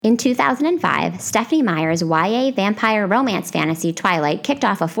In 2005, Stephenie Meyer's YA vampire romance fantasy Twilight kicked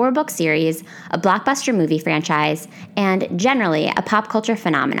off a 4-book series, a blockbuster movie franchise, and generally a pop culture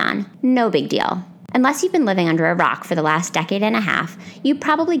phenomenon. No big deal. Unless you've been living under a rock for the last decade and a half, you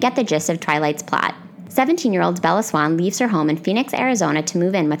probably get the gist of Twilight's plot. 17-year-old Bella Swan leaves her home in Phoenix, Arizona to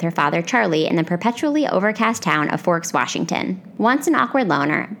move in with her father Charlie in the perpetually overcast town of Forks, Washington. Once an awkward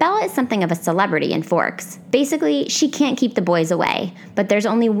loner, Bella is something of a celebrity in Forks. Basically, she can't keep the boys away, but there's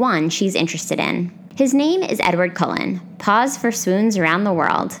only one she's interested in. His name is Edward Cullen. Pause for swoons around the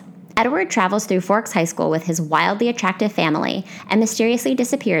world. Edward travels through Forks High School with his wildly attractive family and mysteriously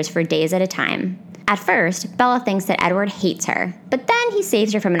disappears for days at a time. At first, Bella thinks that Edward hates her, but then he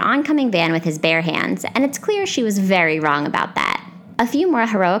saves her from an oncoming van with his bare hands, and it's clear she was very wrong about that. A few more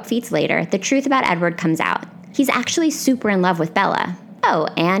heroic feats later, the truth about Edward comes out. He's actually super in love with Bella. Oh,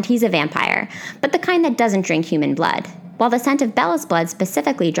 and he's a vampire, but the kind that doesn't drink human blood. While the scent of Bella's blood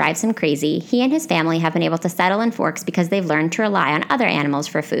specifically drives him crazy, he and his family have been able to settle in Forks because they've learned to rely on other animals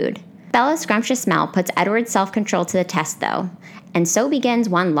for food. Bella's scrumptious smell puts Edward's self-control to the test, though, and so begins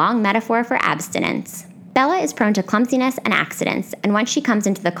one long metaphor for abstinence. Bella is prone to clumsiness and accidents, and once she comes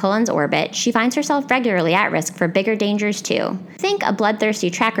into the Cullen's orbit, she finds herself regularly at risk for bigger dangers too. Think a bloodthirsty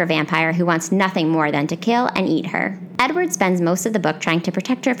tracker vampire who wants nothing more than to kill and eat her. Edward spends most of the book trying to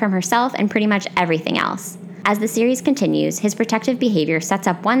protect her from herself and pretty much everything else. As the series continues, his protective behavior sets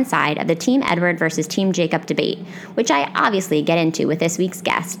up one side of the Team Edward versus Team Jacob debate, which I obviously get into with this week's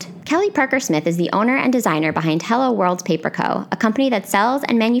guest. Kelly Parker Smith is the owner and designer behind Hello World's Paper Co., a company that sells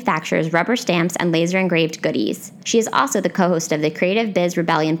and manufactures rubber stamps and laser-engraved goodies. She is also the co-host of the Creative Biz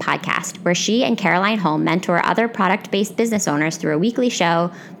Rebellion podcast, where she and Caroline Holm mentor other product-based business owners through a weekly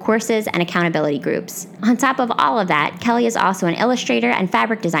show, courses, and accountability groups. On top of all of that, Kelly is also an illustrator and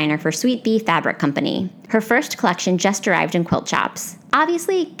fabric designer for Sweet Bee Fabric Company. Her first collection just arrived in quilt shops.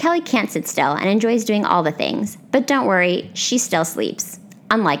 Obviously, Kelly can't sit still and enjoys doing all the things, but don't worry, she still sleeps.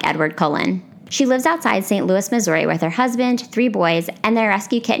 Unlike Edward Cullen. She lives outside St. Louis, Missouri with her husband, 3 boys, and their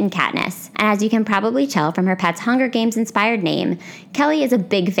rescue kitten Katniss. And as you can probably tell from her pet's Hunger Games-inspired name, Kelly is a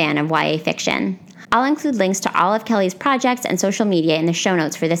big fan of YA fiction. I'll include links to all of Kelly's projects and social media in the show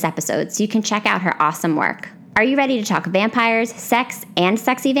notes for this episode so you can check out her awesome work. Are you ready to talk vampires, sex, and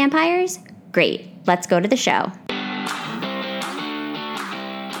sexy vampires? Great, let's go to the show.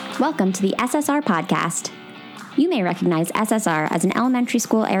 Welcome to the SSR podcast. You may recognize SSR as an elementary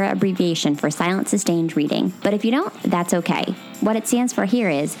school era abbreviation for silent sustained reading, but if you don't, that's okay. What it stands for here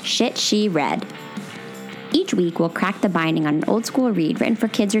is Shit She Read. Each week, we'll crack the binding on an old school read written for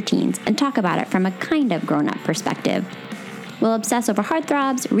kids or teens and talk about it from a kind of grown-up perspective. We'll obsess over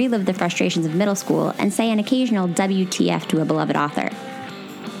heartthrobs, relive the frustrations of middle school, and say an occasional WTF to a beloved author.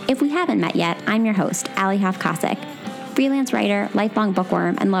 If we haven't met yet, I'm your host, Allie Hoff-Kosick, freelance writer, lifelong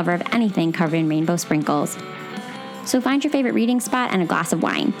bookworm, and lover of anything covered in rainbow sprinkles. So find your favorite reading spot and a glass of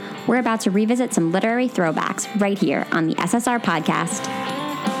wine. We're about to revisit some literary throwbacks right here on the SSR podcast.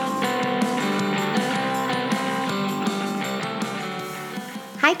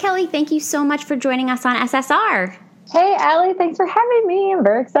 Hi, Kelly. Thank you so much for joining us on SSR. Hey, Allie. Thanks for having me. I'm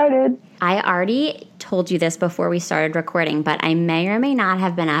very excited. I already told you this before we started recording, but I may or may not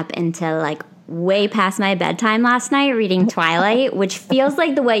have been up until way past my bedtime last night reading Twilight, which feels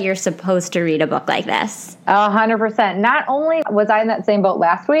like the way you're supposed to read a book like this. 100%. Not only was I in that same boat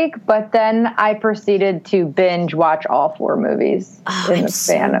last week, but then I proceeded to binge watch all 4 movies in the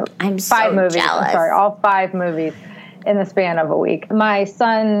span of 5 movies. Jealous. I'm sorry, all 5 movies in the span of a week. My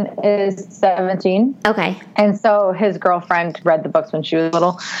son is 17. Okay. And so his girlfriend read the books when she was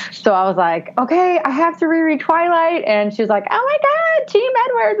little. So I was like, okay, I have to reread Twilight. And she was like, oh my God, Team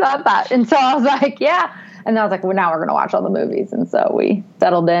Edward, love that. And so I was like, yeah. And I was like, well, now we're going to watch all the movies. And so we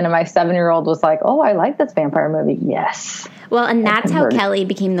settled in. And my 7-year-old was like, oh, I like this vampire movie. Yes. Well, and that's how Kelly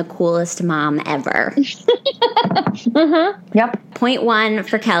became the coolest mom ever. Mm-hmm. Yep. Point 1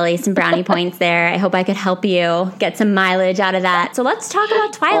 for Kelly, some brownie points there. I hope I could help you get some mileage out of that. So let's talk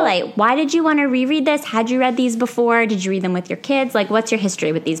about Twilight. Why did you want to reread this? Had you read these before? Did you read them with your kids? What's your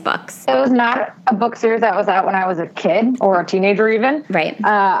history with these books? It was not a book series that was out when I was a kid or a teenager even. Right.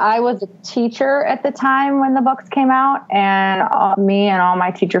 I was a teacher at the time when the books came out, and me and all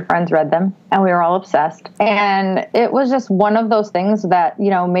my teacher friends read them, and we were all obsessed. And it was just one of those things that,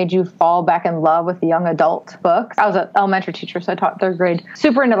 made you fall back in love with the young adult books. I was an elementary teacher, so I taught 3rd grade.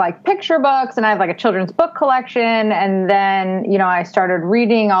 Super into picture books, and I have a children's book collection. And then, I started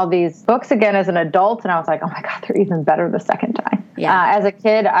reading all these books again as an adult, and I was like, oh my God, they're even better the second time. As a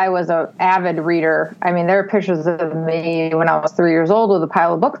kid, I was an avid reader. I mean, there are pictures of me when I was 3 years old with a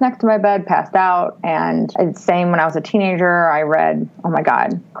pile of books next to my bed, passed out. And same when I was a teenager. I read, oh my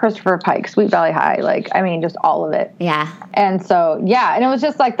God, Christopher Pike, Sweet Valley High. Like, I mean, just all of it. Yeah. And so, and it was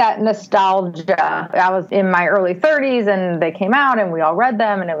just like that nostalgia. I was in my early 30s and they came out and we all read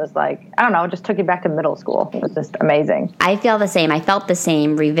them. And it was like, I don't know, it just took you back to middle school. It was just amazing. I feel the same. I felt the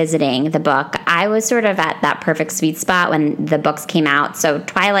same revisiting the book. I was sort of at that perfect sweet spot when the books came out. So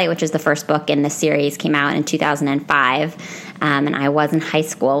Twilight, which is the first book in the series, came out in 2005. And I was in high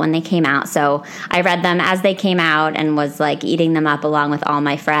school when they came out. So I read them as they came out and was like eating them up along with all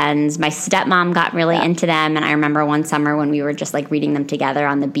my friends. My stepmom got really into them. And I remember one summer when we were just like reading them together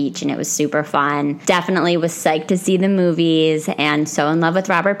on the beach and it was super fun. Definitely was psyched to see the movies and so in love with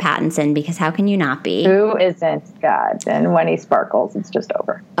Robert Pattinson because how can you not be? Who isn't, God? And when he sparkles, it's just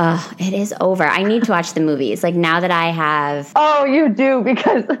over. It is over. I need to watch the movies. Like now that I have... Oh, you do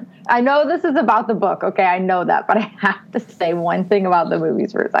because... I know this is about the book. Okay, I know that. But I have to say one thing about the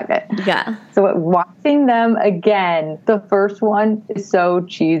movies for a second. Yeah. So watching them again, the first one is so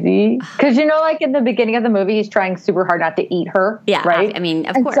cheesy. Because, like in the beginning of the movie, he's trying super hard not to eat her. Yeah. Right? I mean,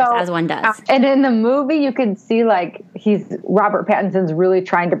 of course, as one does. And in the movie, you can see like Robert Pattinson's really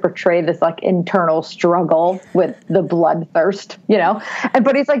trying to portray this like internal struggle with the bloodthirst,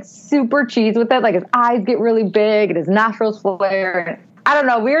 but he's like super cheesy with it. Like his eyes get really big and his nostrils flare. I don't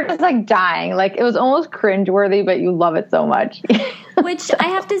know. We were just like dying. Like it was almost cringeworthy, but you love it so much. Which I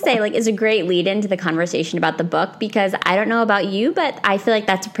have to say, like, is a great lead into the conversation about the book because I don't know about you, but I feel like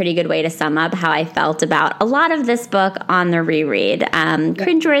that's a pretty good way to sum up how I felt about a lot of this book on the reread.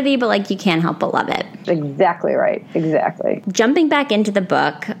 Cringeworthy, but like you can't help but love it. Exactly right. Exactly. Jumping back into the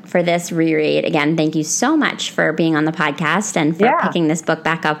book for this reread, again, thank you so much for being on the podcast and for picking this book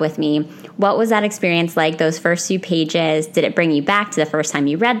back up with me. What was that experience like, those first few pages? Did it bring you back to the first time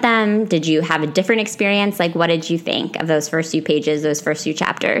you read them? Did you have a different experience? Like, what did you think of those first few pages, those first few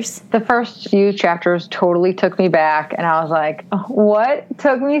chapters? The first few chapters totally took me back, and I was like, what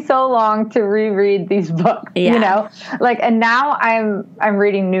took me so long to reread these books? Yeah. And now I'm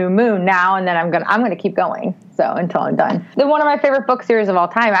reading New Moon now, and then I'm gonna keep going. So until I'm done. They're one of my favorite book series of all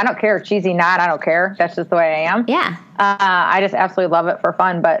time. I don't care, cheesy, not, I don't care. That's just the way I am. Yeah. I just absolutely love it for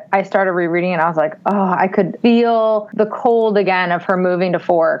fun. But I started rereading and I was like, I could feel the cold again of her moving to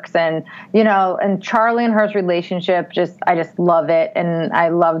Forks. And, and Charlie and her relationship, I just love it. And I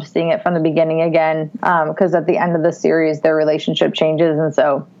loved seeing it from the beginning again because at the end of the series, their relationship changes. And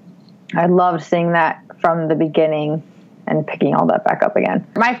so I loved seeing that from the beginning and picking all that back up again.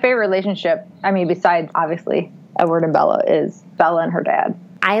 My favorite relationship, besides obviously Edward and Bella, is Bella and her dad.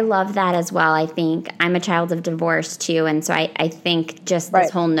 I love that as well. I think I'm a child of divorce too. And so I think just this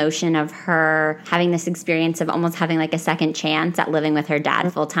whole notion of her having this experience of almost having like a second chance at living with her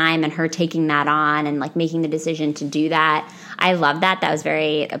dad full time and her taking that on and like making the decision to do that. I love that. That was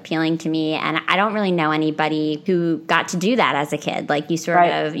very appealing to me. And I don't really know anybody who got to do that as a kid. Like you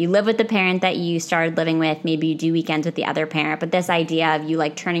you live with the parent that you started living with. Maybe you do weekends with the other parent. But this idea of you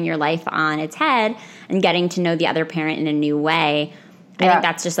like turning your life on its head and getting to know the other parent in a new way. I think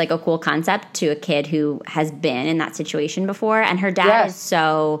that's just like a cool concept to a kid who has been in that situation before. And her dad is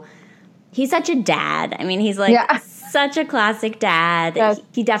he's such a dad. I mean, he's like such a classic dad. Yes.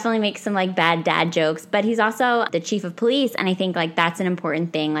 He definitely makes some like bad dad jokes, but he's also the chief of police. And I think like that's an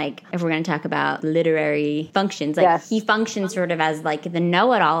important thing. Like if we're going to talk about literary functions, like he functions sort of as like the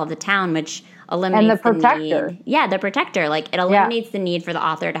know-it-all of the town, which eliminates the protector. Need. Yeah, the protector. Like it eliminates the need for the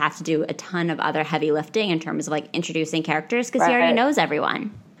author to have to do a ton of other heavy lifting in terms of like introducing characters because he already knows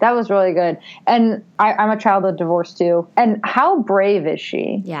everyone. That was really good. And I'm a child of divorce too. And how brave is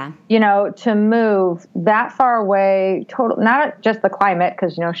she? Yeah. To move that far away, not just the climate,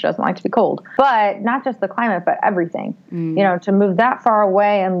 because, she doesn't like to be cold, but not just the climate, but everything. To move that far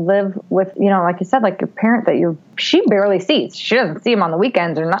away and live with, like you said, like a parent that she barely sees. She doesn't see him on the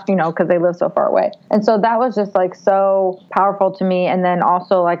weekends or not, because they live so far away. And so that was just like so powerful to me. And then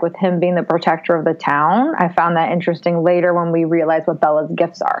also like with him being the protector of the town, I found that interesting later when we realized what Bella's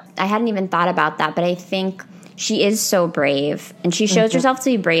gifts are. I hadn't even thought about that, but I think she is so brave, and she shows herself to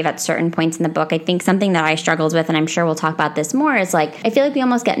be brave at certain points in the book. I think something that I struggled with, and I'm sure we'll talk about this more, is like I feel like we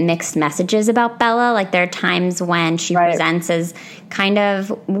almost get mixed messages about Bella. Like there are times when she presents as kind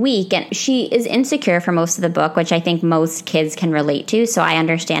of weak, and she is insecure for most of the book, which I think most kids can relate to, so I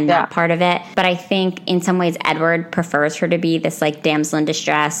understand that part of it. But I think in some ways Edward prefers her to be this like damsel in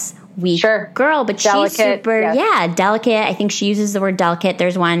distress, weak girl, but delicate, she's super, delicate. I think she uses the word delicate.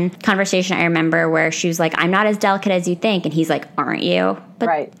 There's one conversation I remember where she was like, I'm not as delicate as you think. And he's like, aren't you?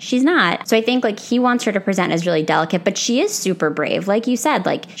 but she's not. So I think like he wants her to present as really delicate, but she is super brave. Like you said,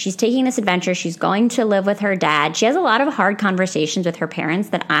 like she's taking this adventure. She's going to live with her dad. She has a lot of hard conversations with her parents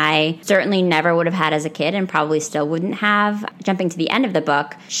that I certainly never would have had as a kid and probably still wouldn't have. Jumping to the end of the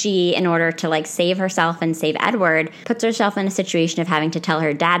book, she, in order to like save herself and save Edward, puts herself in a situation of having to tell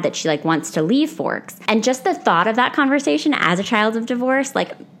her dad that she like wants to leave Forks. And just the thought of that conversation as a child of divorce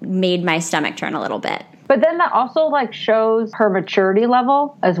like made my stomach turn a little bit. But then that also like shows her maturity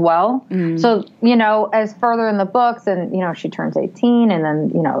level as well. So, you know, as further in the books and, you know, she turns 18 and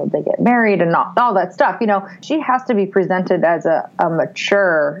then, you know, they get married and all that stuff, you know, she has to be presented as a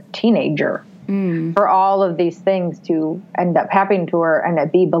mature teenager for all of these things to end up happening to her and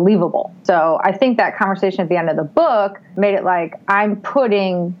it be believable. So I think that conversation at the end of the book made it like, I'm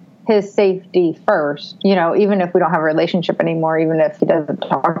putting his safety first, you know, even if we don't have a relationship anymore, even if he doesn't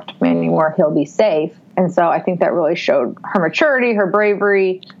talk to me anymore, he'll be safe. And so I think that really showed her maturity, her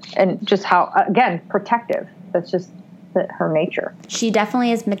bravery, and just how, again, protective. That's just her nature. She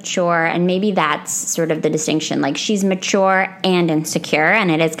definitely is mature, and maybe that's sort of the distinction. Like, she's mature and insecure, and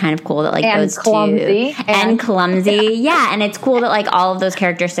it is kind of cool that, like, and those clumsy. two... And clumsy. Yeah, and it's cool that, like, all of those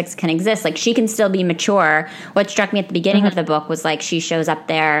characteristics can exist. Like, she can still be mature. What struck me at the beginning of the book was, like, she shows up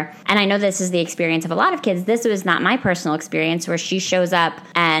there, and I know this is the experience of a lot of kids. This was not my personal experience, where she shows up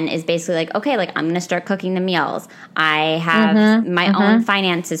and is basically like, okay, like, I'm going to start cooking the meals. I have my own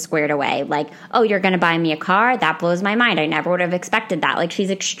finances squared away. Like, oh, you're going to buy me a car? That blows my mind. I never would have expected that. Like, she's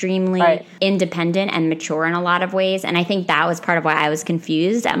extremely independent and mature in a lot of ways. And I think that was part of why I was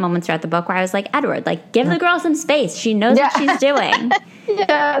confused at moments throughout the book where I was like, Edward, like, give the girl some space. She knows what she's doing.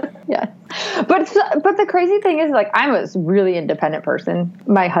 Yeah. But the crazy thing is, like, I'm a really independent person.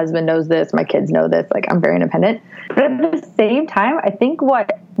 My husband knows this. My kids know this. Like, I'm very independent. But at the same time, I think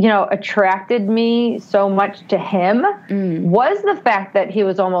what, you know, attracted me so much to him was the fact that he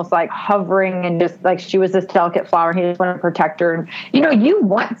was almost like hovering and just like she was this delicate flower and he just wanted to protect her. And, you know, you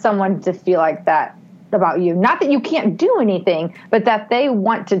want someone to feel like that about you. Not that you can't do anything, but that they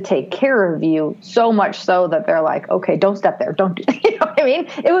want to take care of you so much so that they're like, okay, don't step there. Don't do, you know what I mean?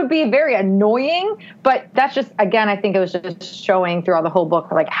 It would be very annoying, but that's just, again, I think it was just showing throughout the whole book,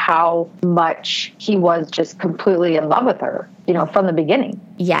 like how much he was just completely in love with her, you know, from the beginning.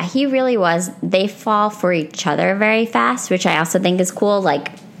 Yeah, he really was. They fall for each other very fast, which I also think is cool.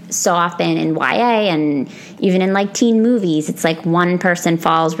 Like, so often in YA and even in like teen movies, it's like one person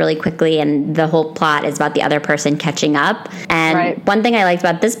falls really quickly and the whole plot is about the other person catching up. And one thing I liked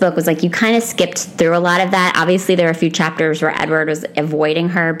about this book was like you kind of skipped through a lot of that. Obviously, there were a few chapters where Edward was avoiding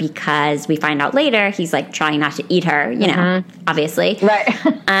her because we find out later he's like trying not to eat her, you know, obviously.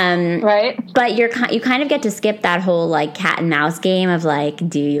 But you kind of get to skip that whole like cat and mouse game of like,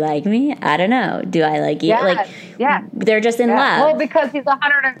 do you like me? I don't know. Do I like you? They're just in love. Well, because he's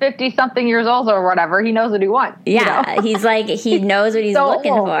 150 something years old or whatever, he knows what he wants. Yeah, you know? He's like, he knows what he's so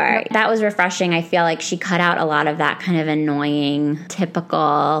looking old. for. That was refreshing. I feel like she cut out a lot of that kind of annoying,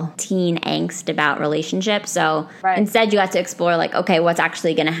 typical teen angst about relationships. So instead you got to explore like, okay, what's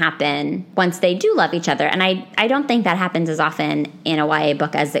actually going to happen once they do love each other. And I don't think that happens as often in a YA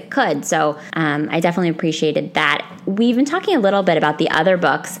book as it could. So I definitely appreciated that. We've been talking a little bit about the other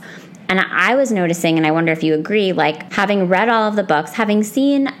books. And I was noticing, and I wonder if you agree, like having read all of the books, having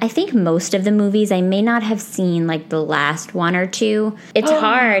seen, I think most of the movies, I may not have seen like the last one or two. It's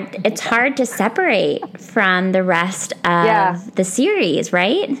hard. It's hard to separate from the rest of the series,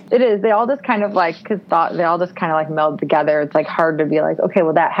 right? It is. They all just kind of like, they all just kind of like meld together. It's like hard to be like, okay,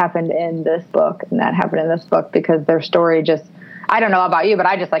 well that happened in this book and that happened in this book because their story just, I don't know about you, but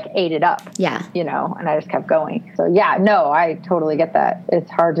I just like ate it up. Yeah. You know, and I just kept going. So yeah, no, I totally get that. It's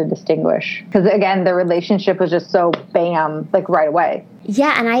hard to distinguish because again, the relationship was just so bam, like right away.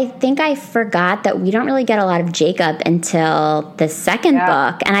 Yeah, and I think I forgot that we don't really get a lot of Jacob until the second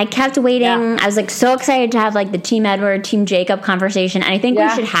book. And I kept waiting. I was like so excited to have like the Team Edward, Team Jacob conversation. And I think we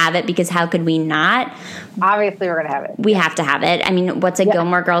should have it because how could we not? Obviously, we're going to have it. We have to have it. I mean, what's a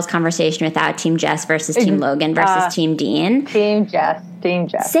Gilmore Girls conversation without Team Jess versus Team Logan versus Team Dean? Team Jess.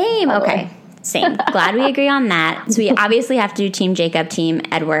 Same. Okay. Same. Glad we agree on that. So we obviously have to do Team Jacob, Team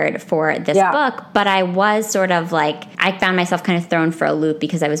Edward for this book. But I was sort of like, I found myself kind of thrown for a loop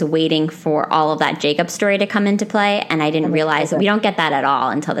because I was waiting for all of that Jacob story to come into play. And I didn't realize that we don't get that at all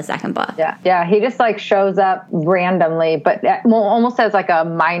until the second book. Yeah. He just like shows up randomly, but almost as like a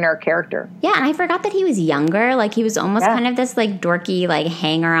minor character. Yeah. And I forgot that he was younger. Like he was almost kind of this like dorky, like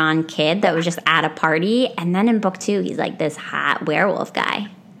hanger-on kid that was just at a party. And then in book 2, he's like this hot werewolf guy.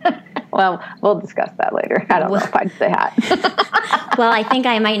 Well, we'll discuss that later. I don't know if I'd say hot. Well, I think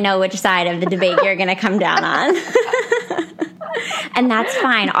I might know which side of the debate you're going to come down on. And that's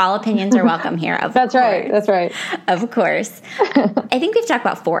fine. All opinions are welcome here. That's right. That's right. Of course. I think we've talked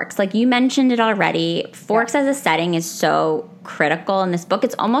about Forks. Like you mentioned it already. Forks as a setting is so critical in this book.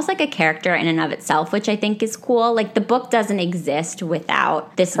 It's almost like a character in and of itself, which I think is cool. Like the book doesn't exist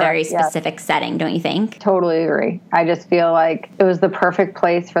without this very specific setting, don't you think? Totally agree. I just feel like it was the perfect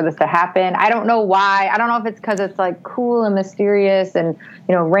place for this to happen. I don't know why. I don't know if it's because it's like cool and mysterious and,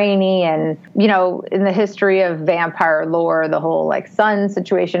 you know, rainy and, you know, in the history of vampire lore, the whole like sun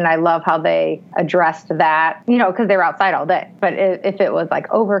situation. I love how they addressed that, you know, because they were outside all day. But if it was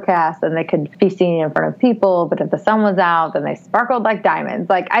like overcast, then they could be seen in front of people. But if the sun was out, then they sparkled like diamonds.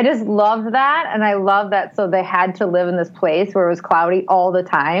 Like, I just loved that. And I love that. So they had to live in this place where it was cloudy all the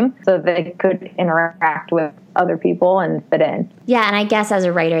time so they could interact with other people and fit in. Yeah. And I guess as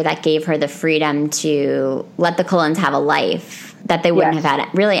a writer, that gave her the freedom to let the Cullens have a life that they wouldn't have had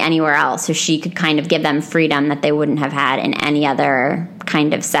really anywhere else. So she could kind of give them freedom that they wouldn't have had in any other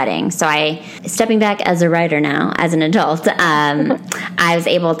kind of setting. So stepping back as a writer now, as an adult, I was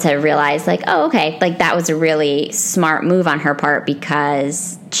able to realize like, oh, okay, like that was a really smart move on her part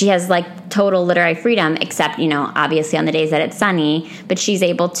because she has like total literary freedom, except, you know, obviously on the days that it's sunny, but she's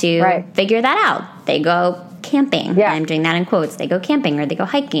able to figure that out. They go camping. Yeah. I'm doing that in quotes. They go camping or they go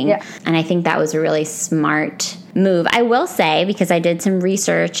hiking. Yeah. And I think that was a really smart move. I will say, because I did some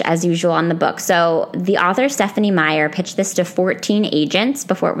research as usual on the book. So the author Stephanie Meyer pitched this to 14 agents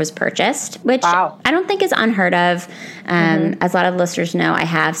before it was purchased, which I don't think is unheard of. As a lot of listeners know, I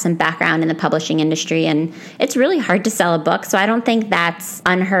have some background in the publishing industry and it's really hard to sell a book. So I don't think that's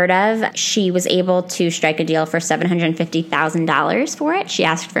unheard of. She was able to strike a deal for $750,000 for it. She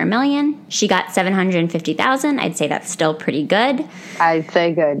asked for $1 million. She got $750,000. I'd say that's still pretty good. I'd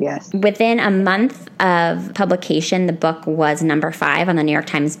say good, yes. Within a month of publication, the book was number 5 on the New York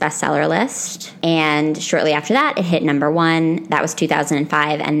Times bestseller list. And shortly after that, it hit number 1. That was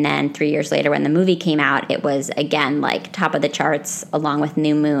 2005. And then 3 years later, when the movie came out, it was again like top of the charts along with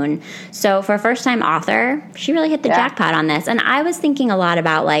New Moon. So for a first-time author, she really hit the jackpot on this. And I was thinking a lot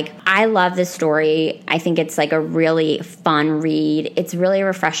about like, I love this story. I think it's like a really fun read. It's really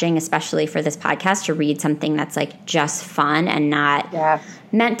refreshing, especially for this podcast, to read something that's like just fun and not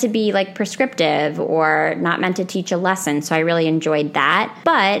meant to be like prescriptive or not meant to teach a lesson. So I really enjoyed that.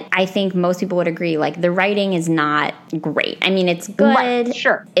 But I think most people would agree, like the writing is not great. I mean, it's good. Right,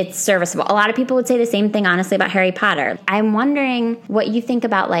 sure. It's serviceable. A lot of people would say the same thing, honestly, about Harry Potter. I'm wondering what you think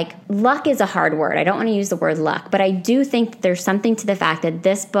about like luck is a hard word. I don't want to use the word luck, but I do think that there's something to the fact that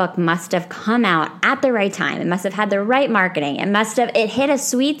this book must have come out at the right time. It must have had the right marketing. It hit a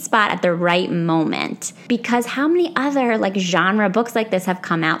sweet spot at the right moment. Because how many other like genre books like this have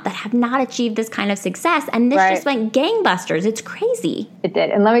come out that have not achieved this kind of success, and this just went gangbusters. It's crazy. It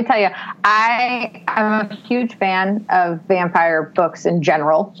did. And let me tell you, I'm a huge fan of vampire books in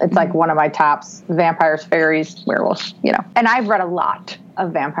general. It's like one of my tops: vampires, fairies, werewolves, you know. And I've read a lot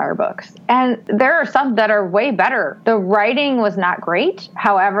of vampire books, and there are some that are way better. The writing was not great.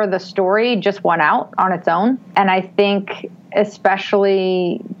 However, the story just won out on its own. And I think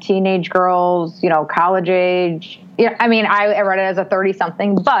especially teenage girls, you know, college age. Yeah, I mean, I read it as a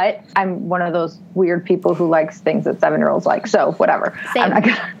 30-something, but I'm one of those weird people who likes things that 7-year-olds like. So whatever. Same. I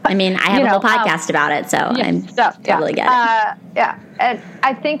have a whole podcast about it, so I'm totally get it. Yeah, and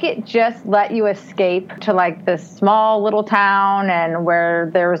I think it just let you escape to like this small little town, and where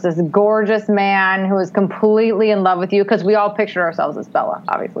there was this gorgeous man who was completely in love with you, because we all pictured ourselves as Bella,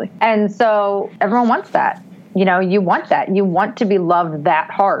 obviously. And so everyone wants that. You know, you want that. You want to be loved that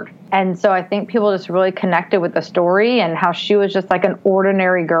hard. And so I think people just really connected with the story and how she was just like an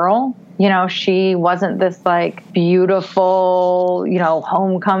ordinary girl. You know, she wasn't this like beautiful, you know,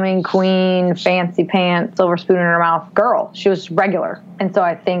 homecoming queen, fancy pants, silver spoon in her mouth girl. She was regular. And so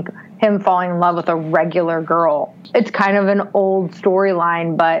I think him falling in love with a regular girl, it's kind of an old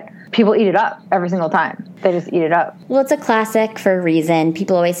storyline, but people eat it up every single time. They just eat it up. Well, it's a classic for a reason.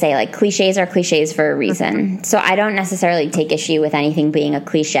 People always say, like, cliches are cliches for a reason. So I don't necessarily take issue with anything being a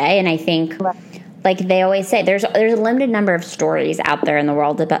cliche. And I think, like they always say, there's a limited number of stories out there in the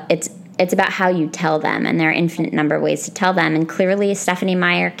world. It's about how you tell them, and there are infinite number of ways to tell them. And clearly Stephanie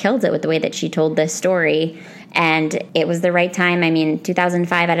Meyer killed it with the way that she told this story. And it was the right time. I mean,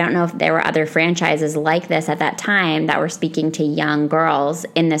 2005, I don't know if there were other franchises like this at that time that were speaking to young girls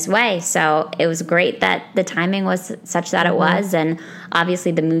in this way. So it was great that the timing was such that it was. And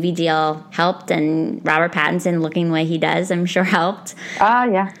obviously the movie deal helped, and Robert Pattinson looking the way he does, I'm sure helped.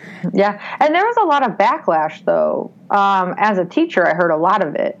 Yeah. And there was a lot of backlash, though. As a teacher, I heard a lot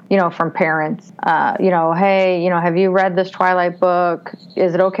of it, you know, from parents. Hey, you know, have you read this Twilight book?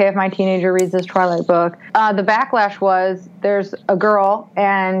 Is it okay if my teenager reads this Twilight book? The the backlash was there's a girl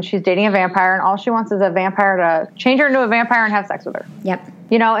and she's dating a vampire and all she wants is a vampire to change her into a vampire and have sex with her. Yep.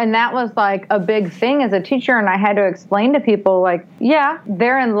 And that was like a big thing as a teacher. And I had to explain to people like, yeah,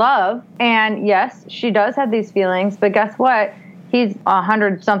 they're in love. And yes, she does have these feelings, but guess what? He's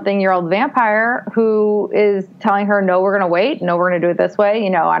 100-something-year-old vampire who is telling her, no, we're going to wait. No, we're going to do it this way.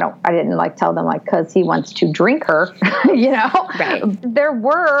 I didn't like tell them like, cause he wants to drink her, Right. There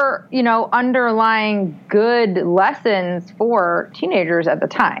were, underlying good lessons for teenagers at the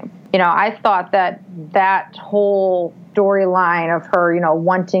time. I thought that whole storyline of her,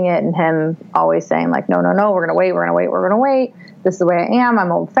 wanting it and him always saying like, no, we're going to wait. We're going to wait. We're going to wait. This is the way I am. I'm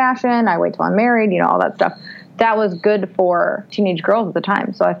old fashioned. I wait till I'm married, all that stuff. That was good for teenage girls at the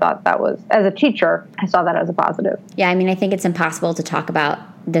time. So I thought that was, as a teacher, I saw that as a positive. Yeah, I mean, I think it's impossible to talk about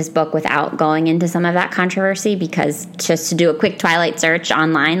this book without going into some of that controversy, because just to do a quick Twilight search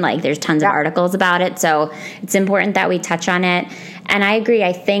online, like there's tons of articles about it. So it's important that we touch on it. And I agree.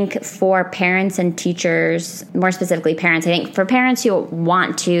 I think for parents and teachers, more specifically parents, I think for parents who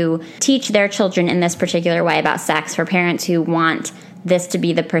want to teach their children in this particular way about sex, for parents who want this to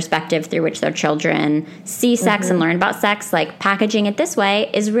be the perspective through which their children see sex and learn about sex, like packaging it this way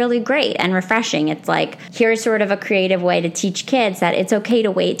is really great and refreshing. It's like, here's sort of a creative way to teach kids that it's okay to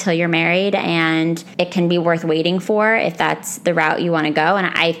wait till you're married and it can be worth waiting for if that's the route you want to go. And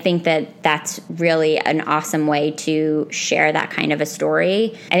I think that that's really an awesome way to share that kind of a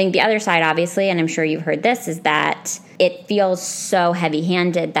story. I think the other side, obviously, and I'm sure you've heard this, is that it feels so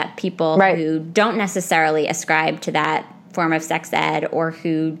heavy-handed that people who don't necessarily ascribe to that form of sex ed, or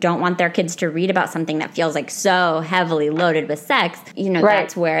who don't want their kids to read about something that feels like so heavily loaded with sex,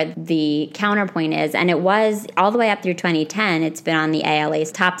 that's where the counterpoint is. And it was all the way up through 2010. It's been on the ALA's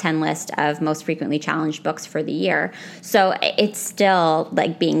top 10 list of most frequently challenged books for the year. So it's still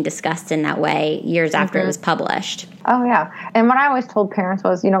like being discussed in that way years after it was published. Oh, yeah. And what I always told parents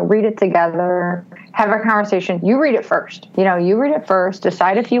was, read it together, have a conversation. You read it first. You read it first,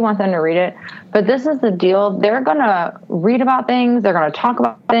 decide if you want them to read it. But this is the deal. They're going to read about things. They're going to talk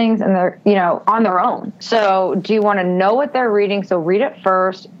about things, and they're, on their own. So do you want to know what they're reading? So read it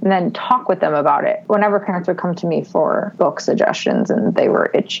first and then talk with them about it. Whenever parents would come to me for book suggestions and they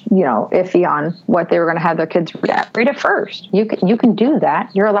were, iffy on what they were going to have their kids read it first. You can do that.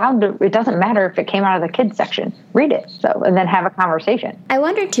 You're allowed to. It doesn't matter if it came out of the kids section. Read it. So, and then have a conversation. I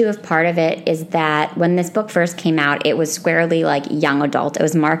wonder too if part of it is that when this book first came out, it was squarely like young adult. It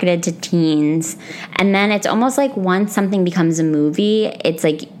was marketed to teens. And then it's almost like once something becomes a movie, it's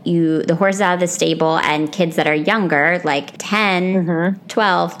like the horse is out of the stable, and kids that are younger, like 10,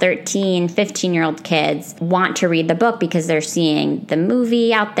 12, 13, 15-year-old kids want to read the book because they're seeing the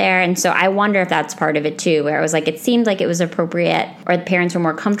movie out there. And so I wonder if that's part of it too, where it was like, it seemed like it was appropriate, or the parents were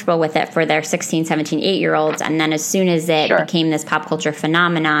more comfortable with it for their 16, 17, 8-year-olds. And then as soon as it became this pop culture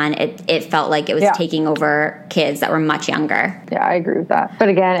phenomenon, it felt like it was taking over kids that were much younger. Yeah, I agree with that. But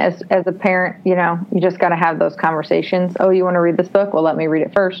again, as a parent, you just got to have those conversations. Oh, you want to read this book? Well, let me read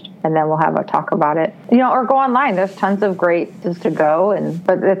it first, and then we'll have a talk about it. Or go online. There's tons of great places to go,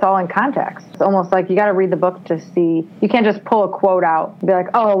 but it's all in context. It's almost like you got to read the book to see. You can't just pull a quote out and be like,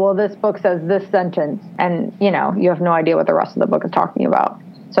 oh, well, this book says this sentence, and you have no idea what the rest of the book is talking about.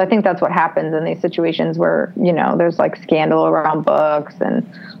 So I think that's what happens in these situations where, there's like scandal around books and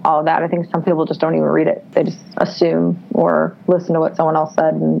all of that. I think some people just don't even read it. They just assume or listen to what someone else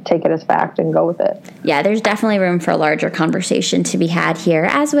said and take it as fact and go with it. Yeah, there's definitely room for a larger conversation to be had here,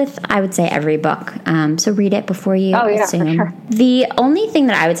 as with, I would say, every book. So read it before you assume. For sure. The only thing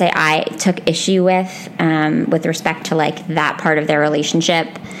that I would say I took issue with respect to like that part of their relationship,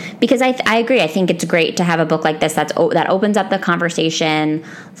 because I agree. I think it's great to have a book like this that opens up the conversation,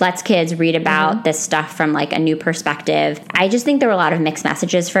 lets kids read about this stuff from like a new perspective. I just think there were a lot of mixed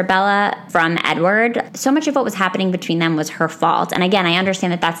messages for Bella from Edward. So much of what was happening between them was her fault. And again, I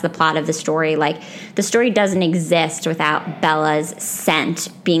understand that that's the plot of the story. Like, the story doesn't exist without Bella's scent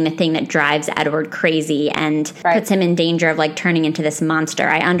being the thing that drives Edward crazy and puts him in danger of like turning into this monster.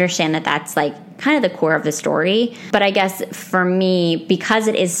 I understand that that's like kind of the core of the story. But I guess for me, because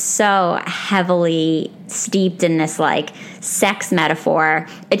it is so heavily steeped in this like sex metaphor,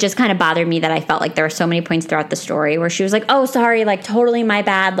 it just kind of bothered me that I felt like there were so many points throughout the story where she was like, oh, sorry, like totally my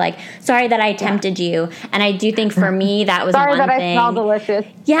bad, like sorry that I tempted you. And I do think for me that was sorry one that thing. I smell delicious.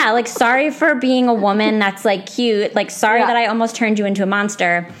 Yeah, like sorry for being a woman that's like cute, like sorry that I almost turned you into a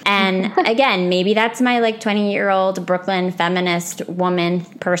monster. And again, maybe that's my like 20-year-old Brooklyn feminist woman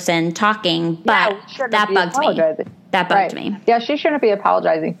person talking, but that bugged me. That bugged me. Yeah, she shouldn't be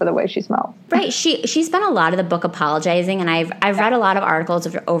apologizing for the way she smells. Right. She spent a lot of the book apologizing, and I've read a lot of articles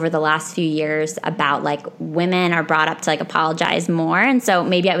over the last few years about like women are brought up to like apologize more, and so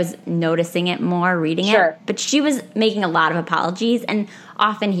maybe I was noticing it more reading it. But she was making a lot of apologies, and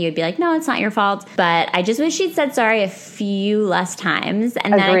often he would be like, "No, it's not your fault," but I just wish she'd said sorry a few less times,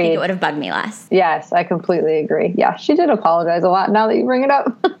 and then I think it would have bugged me less. Yes, I completely agree. Yeah, she did apologize a lot now that you bring it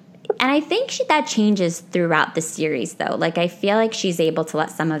up. And I think that changes throughout the series, though. Like, I feel like she's able to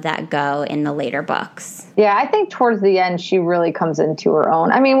let some of that go in the later books. Yeah, I think towards the end, she really comes into her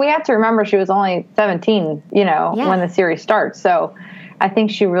own. I mean, we have to remember she was only 17, when the series starts. So I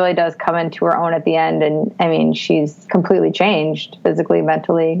think she really does come into her own at the end. And, I mean, she's completely changed physically,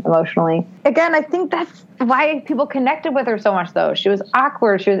 mentally, emotionally. Again, I think that's why people connected with her so much, though. She was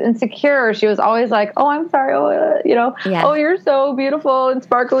awkward. She was insecure. She was always like, oh, I'm sorry. Oh, you're so beautiful and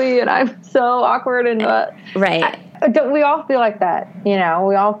sparkly, and I'm so awkward. And right. We all feel like that. We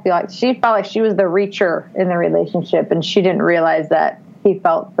all feel like she felt like she was the reacher in the relationship, and she didn't realize that he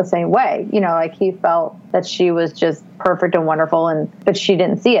felt the same way. Like he felt that she was just perfect and wonderful, but she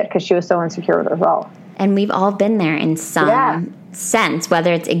didn't see it because she was so insecure with herself. And we've all been there in some sense,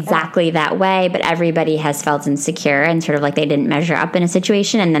 whether it's exactly that way, but everybody has felt insecure and sort of like they didn't measure up in a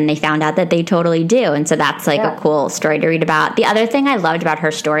situation, and then they found out that they totally do. And so that's like a cool story to read about. The other thing I loved about her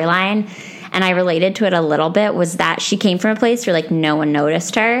storyline, and I related to it a little bit, was that she came from a place where like no one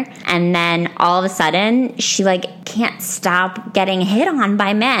noticed her, and then all of a sudden she like can't stop getting hit on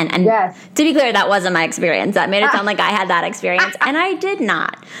by men. And to be clear, that wasn't my experience. That made it sound like I had that experience, and I did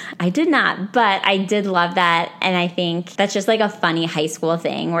not, but I did love that. And I think that's just like a funny high school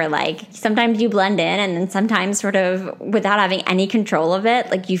thing where like sometimes you blend in, and then sometimes sort of without having any control of it,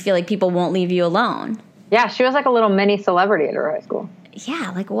 like you feel like people won't leave you alone. Yeah, she was like a little mini celebrity at her high school.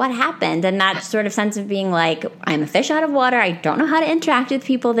 Yeah, like what happened? And that sort of sense of being like, I'm a fish out of water. I don't know how to interact with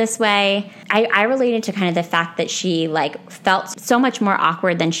people this way. I related to kind of the fact that she like felt so much more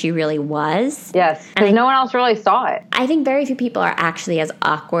awkward than she really was. Yes, because no one else really saw it. I think very few people are actually as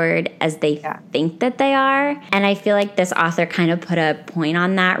awkward as they think that they are. And I feel like this author kind of put a point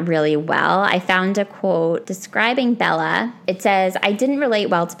on that really well. I found a quote describing Bella. It says, I didn't relate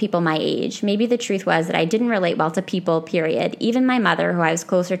well to people my age. Maybe the truth was that I didn't relate well to people, period. Even my mother, who I was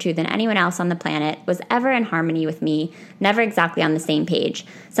closer to than anyone else on the planet, was ever in harmony with me, never exactly on the same page.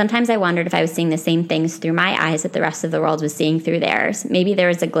 Sometimes I wondered if I was seeing the same things through my eyes that the rest of the world was seeing through theirs. Maybe there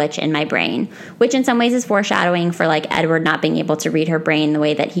was a glitch in my brain, which in some ways is foreshadowing for like Edward not being able to read her brain the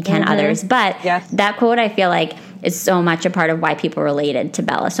way that he can others. But that quote, I feel like, is so much a part of why people related to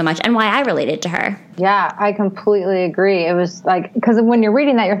Bella so much and why I related to her. Yeah, I completely agree. It was like, because when you're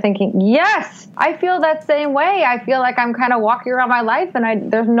reading that, you're thinking, yes, I feel that same way. I feel like I'm kind of walking around my life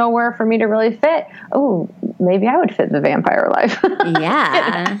and there's nowhere for me to really fit. Oh, maybe I would fit in the vampire life.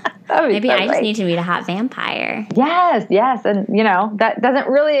 Yeah. Maybe so I just need to meet a hot vampire. Yes. And, that doesn't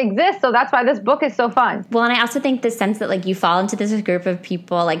really exist. So that's why this book is so fun. Well, and I also think the sense that, like, you fall into this group of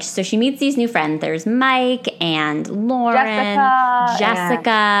people, like, so she meets these new friends. There's Mike and Lauren, Jessica.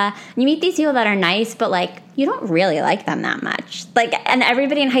 Yeah. You meet these people that are nice, but, like, you don't really like them that much. Like, and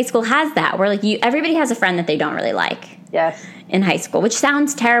everybody in high school has that, where, like, everybody has a friend that they don't really like. Yes. In high school, which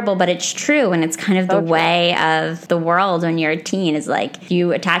sounds terrible, but it's true. And it's kind of the way of the world when you're a teen is like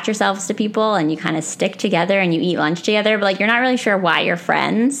you attach yourselves to people and you kind of stick together and you eat lunch together, but like you're not really sure why you're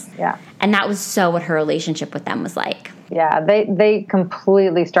friends. Yeah. And that was so what her relationship with them was like. Yeah, they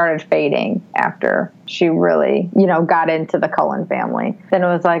completely started fading after she really, got into the Cullen family. Then it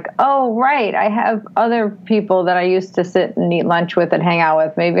was like, oh, right, I have other people that I used to sit and eat lunch with and hang out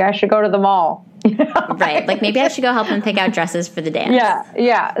with. Maybe I should go to the mall. Right. Like maybe I should go help them pick out dresses for the dance.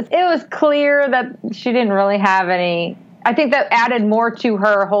 Yeah. It was clear that she didn't really have any. I think that added more to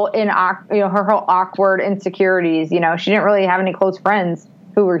her whole her whole awkward insecurities. She didn't really have any close friends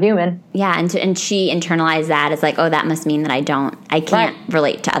who were human. Yeah, and she internalized that as like, oh, that must mean that I can't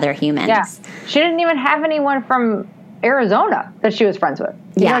relate to other humans. Yeah. She didn't even have anyone from Arizona that she was friends with.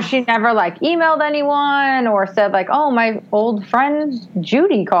 She never like emailed anyone or said like, oh, my old friend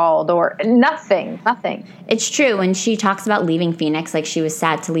Judy called, or nothing. It's true. When she talks about leaving Phoenix, like she was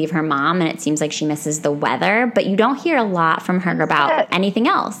sad to leave her mom and it seems like she misses the weather, but you don't hear a lot from her about anything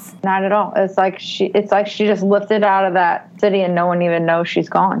else. Not at all. It's like she just lifted out of that city and no one even knows she's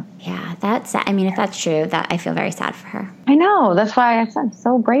gone. Yeah, that's sad. I mean, if that's true, that I feel very sad for her. I know. That's why I said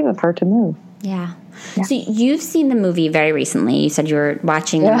so brave of her to move. Yeah. So you've seen the movie very recently. You said you were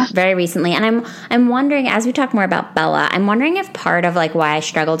watching it very recently. And I'm wondering, as we talk more about Bella, I'm wondering if part of like why I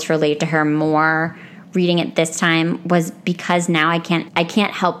struggled to relate to her more reading it this time was because now I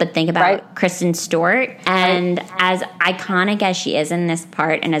can't help but think about Kristen Stewart. And as iconic as she is in this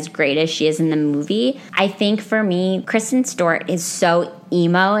part and as great as she is in the movie, I think for me, Kristen Stewart is so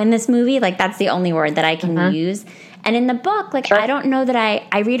emo in this movie. Like, that's the only word that I can use. And in the book, like, I don't know that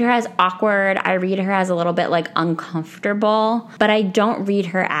I read her as awkward. I read her as a little bit, like, uncomfortable. But I don't read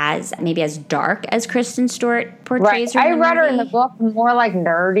her as maybe as dark as Kristen Stewart portrays her in the movie. I read her in the book more, like,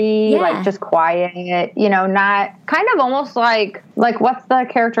 nerdy, like, just quiet, you know, not kind of almost like what's the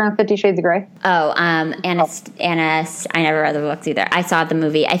character in 50 Shades of Grey? Oh, Anna, I never read the books either. I saw the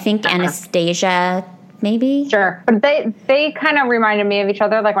movie. I think Anastasia... Maybe. Sure. But they kind of reminded me of each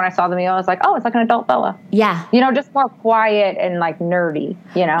other. Like when I saw the meal, I was like, oh, it's like an adult Bella. Yeah. You know, just more quiet and like nerdy,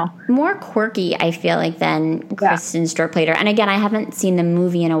 you know? More quirky, I feel like, than Kristen Stewart played her. And again, I haven't seen the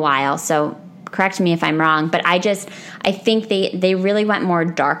movie in a while, so correct me if I'm wrong. But I think they really went more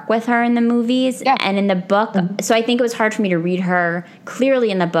dark with her in the movies. Yeah. And in the book, so I think it was hard for me to read her clearly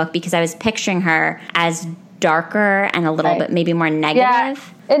in the book because I was picturing her as darker and a little bit maybe more negative. Yeah.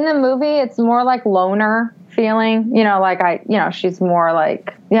 In the movie, it's more like loner feeling, you know, like she's more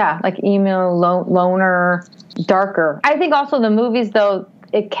like, like emo, loner, darker. I think also the movies, though,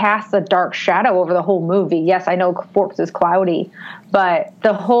 it casts a dark shadow over the whole movie. Yes, I know Forks is cloudy, but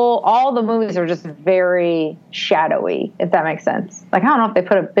all the movies are just very shadowy, if that makes sense. Like, I don't know if they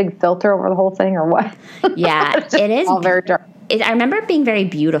put a big filter over the whole thing or what. Yeah, it is all very dark. I remember it being very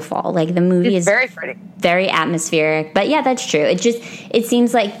beautiful. Like, the movie is very pretty, very atmospheric. But yeah, that's true. It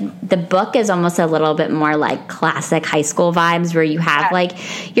seems like the book is almost a little bit more like classic high school vibes, where you have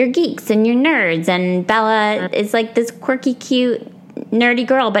like your geeks and your nerds, and Bella is like this quirky, cute, nerdy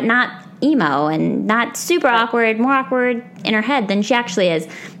girl, but not emo and not super awkward, more awkward in her head than she actually is.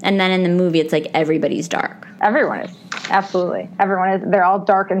 And then in the movie, it's like everybody's dark. Everyone is. Absolutely. Everyone is. They're all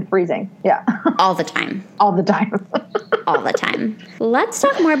dark and freezing. Yeah. All the time. All the time. All the time. Let's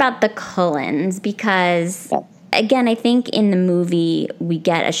talk more about the Cullens because, again, I think in the movie we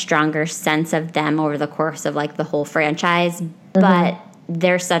get a stronger sense of them over the course of like the whole franchise, but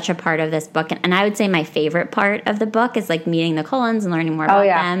they're such a part of this book. And I would say my favorite part of the book is like meeting the Cullens and learning more about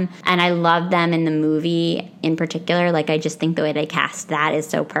them. And I love them in the movie in particular. Like, I just think the way they cast that is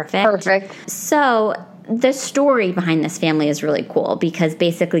so perfect. So the story behind this family is really cool because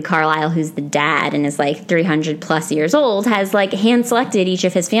basically Carlisle, who's the dad and is like 300 plus years old, has like hand selected each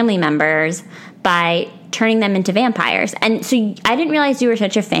of his family members by turning them into vampires. And so I didn't realize you were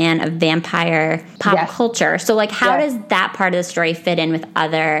such a fan of vampire pop culture. So like, how does that part of the story fit in with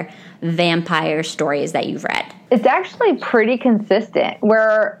other vampire stories that you've read? It's actually pretty consistent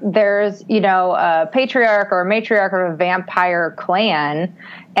where there's, you know, a patriarch or a matriarch of a vampire clan,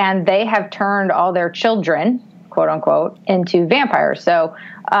 and they have turned all their children, quote unquote, into vampires. So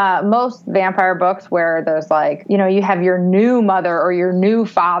most vampire books where there's like, you know, you have your new mother or your new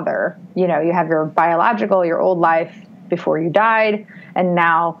father, you know, you have your biological, your old life before you died, and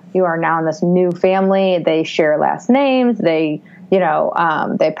now you are now in this new family. They share last names. They, you know,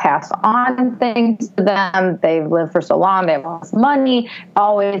 they pass on things to them. They've lived for so long. They have lost money.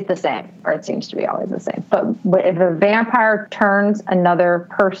 Always the same, or it seems to be always the same. But if a vampire turns another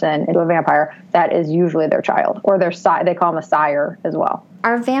person into a vampire, that is usually their child or their sire. They call them a sire as well.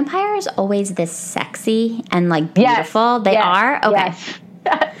 Are vampires always this sexy and like beautiful? They are? Okay. Yes.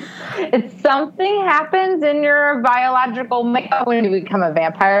 It's something happens in your biological makeup when you become a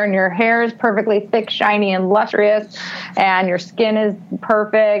vampire, and your hair is perfectly thick, shiny, and lustrous, and your skin is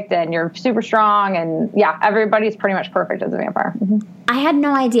perfect, and you're super strong, and everybody's pretty much perfect as a vampire. I had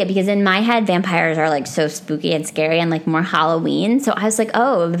no idea because in my head, vampires are like so spooky and scary and like more Halloween. So I was like,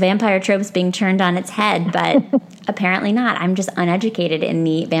 oh, the vampire trope's being turned on its head, but apparently not. I'm just uneducated in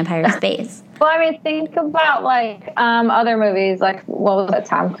the vampire space. Well, I mean, think about like other movies, like what was that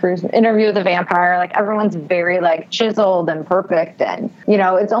Tom Cruise Interview with a Vampire? Like everyone's very like chiseled and perfect, and you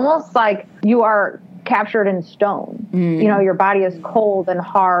know, it's almost like you are captured in stone. You know, your body is cold and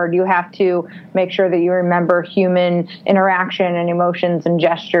hard. You have to make sure that you remember human interaction and emotions and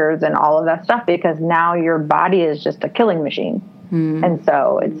gestures and all of that stuff because now your body is just a killing machine. And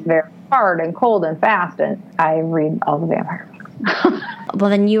so it's very hard and cold and fast. And I read all the vampire books. Well,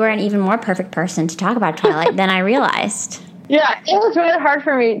 then you are an even more perfect person to talk about Twilight than I realized. Yeah, it was really hard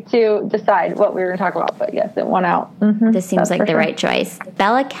for me to decide what we were going to talk about, but yes, it won out. This seems like the right choice.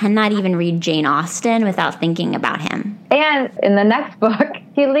 Bella cannot even read Jane Austen without thinking about him. And in the next book,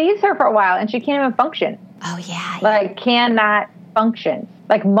 he leaves her for a while, and she can't even function. Oh, yeah. Like, cannot function.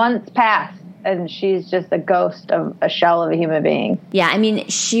 Like, months pass, and she's just a ghost of a shell of a human being. Yeah, I mean,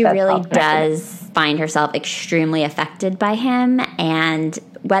 she really does find herself extremely affected by him, and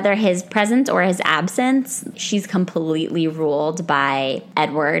whether his presence or his absence, she's completely ruled by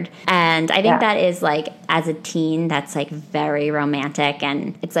Edward. And I think that is like, as a teen, that's like very romantic,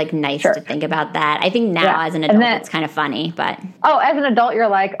 and it's like nice to think about that. I think now as an adult, it's kind of funny, but. Oh, as an adult, you're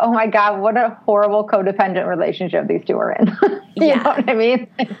like, oh my God, what a horrible codependent relationship these two are in. You know what I mean?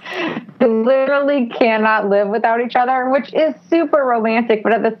 They literally cannot live without each other, which is super romantic,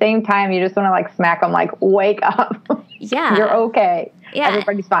 but at the same time, you just want to like smack them like, wake up. Yeah. You're okay. Yeah.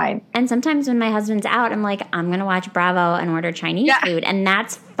 Everybody's fine. And sometimes when my husband's out, I'm like, I'm going to watch Bravo and order Chinese food, and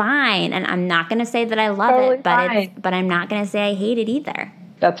that's fine. And I'm not going to say that I love it, but I'm not going to say I hate it either.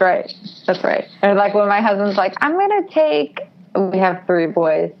 That's right. That's right. And like when my husband's like, I'm going to take, we have 3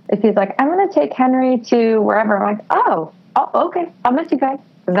 boys. If he's like, I'm going to take Henry to wherever, I'm like, oh, okay. I'll miss you guys.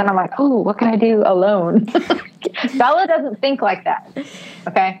 And then I'm like, oh, what can I do alone? Bella doesn't think like that.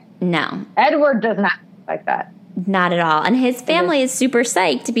 Okay? No. Edward does not think like that. Not at all. And his family is super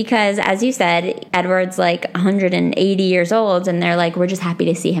psyched because, as you said, Edward's like 180 years old, and they're like, we're just happy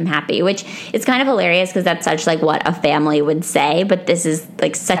to see him happy, which is kind of hilarious because that's such like what a family would say, but this is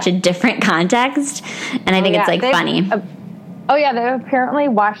like such a different context, and I think it's like funny. They apparently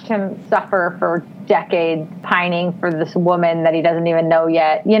watched him suffer for decades, pining for this woman that he doesn't even know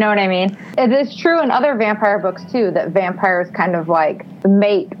yet. You know what I mean? It is true in other vampire books, too, that vampires kind of like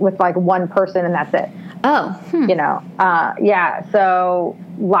mate with like one person and that's it. Oh. You know? So,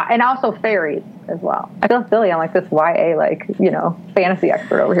 and also fairies as well. I feel silly. I'm like this YA, like, fantasy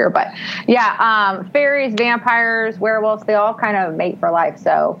expert over here. But fairies, vampires, werewolves, they all kind of mate for life.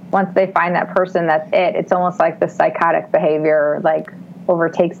 So once they find that person, that's it. It's almost like the psychotic behavior, like,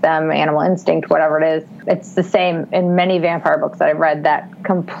 overtakes them, animal instinct, whatever it is. It's the same in many vampire books that I've read, that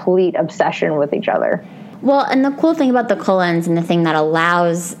complete obsession with each other. Well, and the cool thing about the Cullens, and the thing that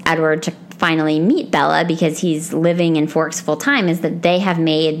allows Edward to finally meet Bella because he's living in Forks full time, is that they have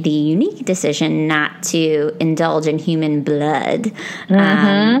made the unique decision not to indulge in human blood.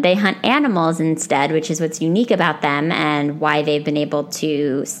 They hunt animals instead, which is what's unique about them and why they've been able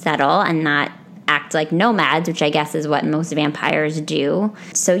to settle and not act like nomads, which I guess is what most vampires do.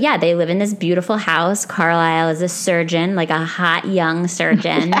 So yeah, they live in this beautiful house. Carlisle is a surgeon, like a hot young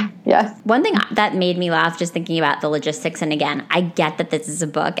surgeon. Yes. One thing that made me laugh just thinking about the logistics, and again, I get that this is a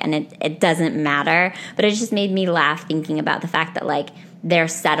book and it doesn't matter, but it just made me laugh thinking about the fact that like they're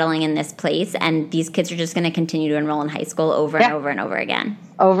settling in this place and these kids are just going to continue to enroll in high school over and over and over again.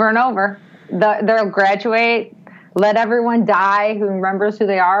 Over and over. They'll graduate, let everyone die who remembers who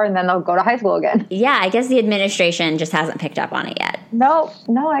they are, and then they'll go to high school again. Yeah, I guess the administration just hasn't picked up on it yet. No,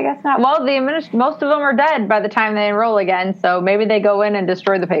 I guess not. Well, most of them are dead by the time they enroll again, so maybe they go in and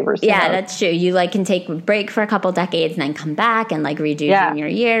destroy the papers. Yeah, that's true. You like can take a break for a couple decades and then come back and like redo junior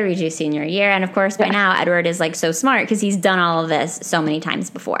year, redo senior year. And of course, by now, Edward is like so smart because he's done all of this so many times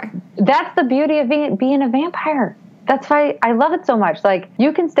before. That's the beauty of being a vampire. That's why I love it so much. Like,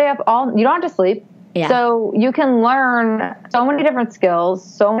 you can stay up you don't have to sleep. Yeah. So you can learn so many different skills,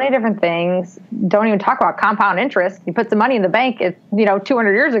 so many different things. Don't even talk about compound interest. You put some money in the bank,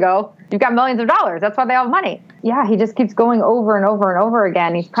 200 years ago, you've got millions of dollars. That's why they have money. Yeah, he just keeps going over and over and over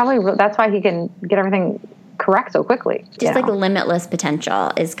again. That's why he can get everything correct so quickly. Just like limitless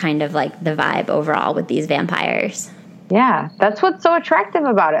potential is kind of like the vibe overall with these vampires. Yeah, that's what's so attractive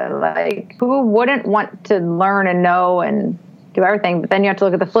about it. Like, who wouldn't want to learn and know and do everything? But then you have to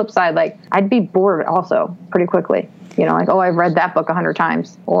look at the flip side. Like, I'd be bored also pretty quickly. Like, I've read that book 100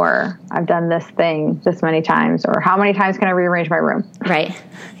 times, or I've done this thing this many times, or how many times can I rearrange my room? Right.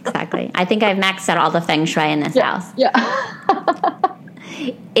 Exactly. I think I've maxed out all the feng shui in this house. Yeah.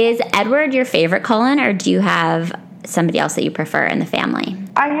 Is Edward your favorite Cullen, or do you have somebody else that you prefer in the family?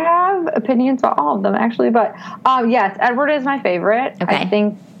 I have opinions about all of them, actually. But yes, Edward is my favorite. Okay. I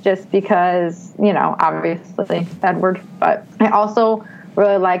think just because, obviously Edward. But I also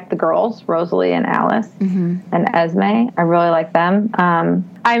really like the girls, Rosalie and Alice and Esme. I really like them.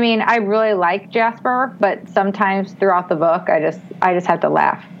 I really like Jasper, but sometimes throughout the book, I just have to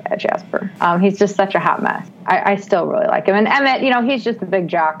laugh at Jasper. He's just such a hot mess. I still really like him. And Emmett, he's just a big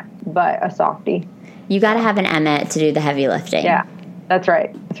jock, but a softie. You got to have an Emmett to do the heavy lifting. Yeah, that's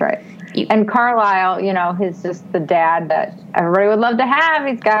right. And Carlisle, he's just the dad that everybody would love to have.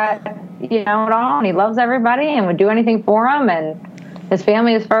 He's got, it all, and he loves everybody and would do anything for them, and his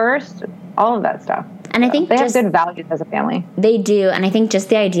family is first, all of that stuff. And I think they have good values as a family. They do. And I think just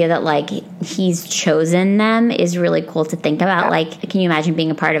the idea that, like, he's chosen them is really cool to think about. Yeah. Like, can you imagine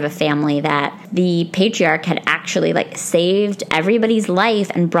being a part of a family that the patriarch had actually, like, saved everybody's life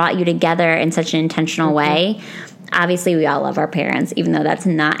and brought you together in such an intentional way? Obviously, we all love our parents, even though that's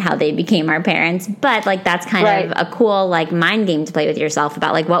not how they became our parents. But, like, that's kind of a cool, like, mind game to play with yourself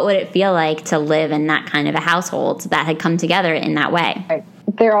about, like, what would it feel like to live in that kind of a household that had come together in that way? Right.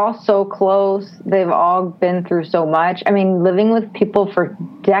 They're all so close. They've all been through so much. I mean, living with people for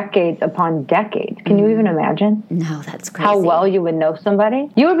decades upon decades. Can you even imagine? No, that's crazy. How well you would know somebody.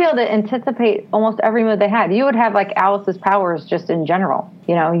 You would be able to anticipate almost every move they had. You would have, like, Alice's powers just in general.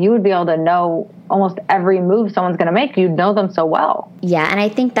 You know, you would be able to know almost every move someone's going to make. You'd know them so well. Yeah, and I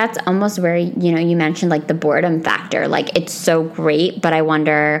think that's almost where, you know, you mentioned, like, the boredom factor. Like, it's so great, but I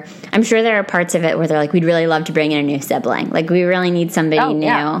wonder, I'm sure there are parts of it where they're like, we'd really love to bring in a new sibling. Like, we really need somebody new.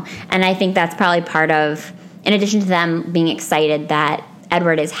 Yeah. And I think that's probably part of, in addition to them being excited that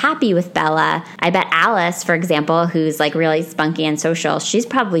Edward is happy with Bella, I bet Alice, for example, who's, like, really spunky and social, she's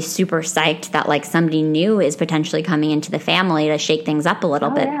probably super psyched that, like, somebody new is potentially coming into the family to shake things up a little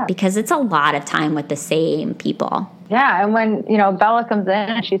bit, because it's a lot of time with the same people. Yeah, and when, you know, Bella comes in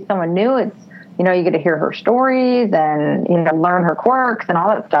and she's someone new, it's, you know, you get to hear her stories and, you know, learn her quirks and all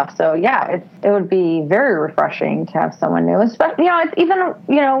that stuff. So, yeah, it would be very refreshing to have someone new. Especially, you know, it's even,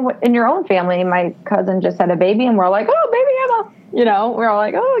 you know, in your own family. My cousin just had a baby and we're like, oh, baby Emma. You know, we're all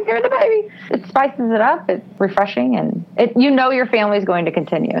like, oh, give her the baby. It spices it up. It's refreshing. And you know your family's going to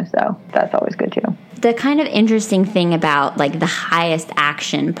continue. So that's always good, too. The kind of interesting thing about, like, the highest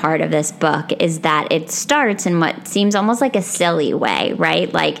action part of this book is that it starts in what seems almost like a silly way,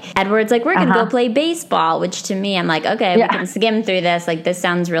 right? Like, Edward's like, we're going to go play baseball, which to me, I'm like, okay, we can skim through this. Like, this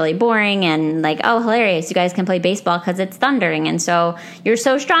sounds really boring and, like, oh, hilarious. You guys can play baseball because it's thundering. And so you're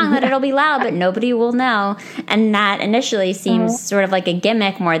so strong that it'll be loud, but nobody will know. And that initially seems sort of like a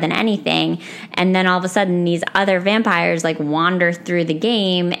gimmick more than anything. And then all of a sudden, these other vampires, like, wander through the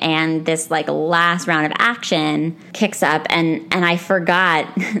game, and this, like, last round of action kicks up, and I forgot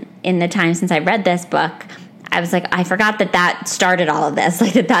in the time since I read this book, I was like, I forgot that started all of this,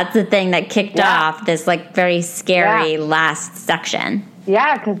 like, that's the thing that kicked off this, like, very scary last section.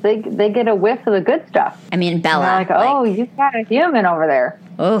 Yeah, because they get a whiff of the good stuff. I mean, Bella. And they're like, oh, you've got a human over there.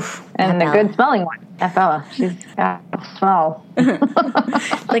 Oof. And the good smelling one. That Bella. She's got a smell.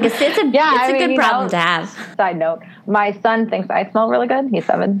 Like, it's a good problem to have. Side note, my son thinks I smell really good. He's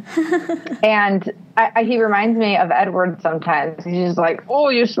 7. And he reminds me of Edward sometimes. He's just like, oh,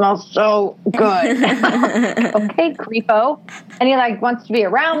 you smell so good. Okay, creepo. And he, like, wants to be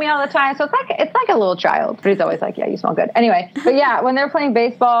around me all the time. So it's like a little child. But he's always like, yeah, you smell good. Anyway, but yeah, when they're playing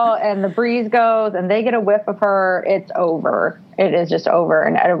baseball and the breeze goes and they get a whiff of her, it's over. It is just over,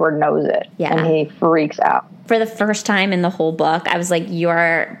 and Edward knows it. Yeah. And he freaks out. For the first time in the whole book, I was like,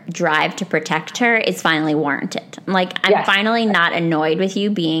 your drive to protect her is finally warranted. Like, I'm finally not annoyed with you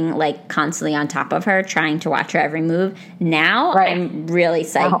being, like, constantly on top of her, trying to watch her every move. Now, I'm really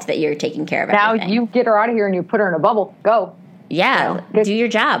psyched that you're taking care of everything. Now you get her out of here and you put her in a bubble. Go. Yeah, do your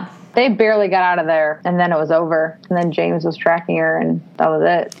job. They barely got out of there, and then it was over. And then James was tracking her, and that was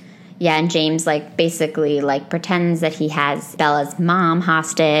it. Yeah, and James, like, basically, like, pretends that he has Bella's mom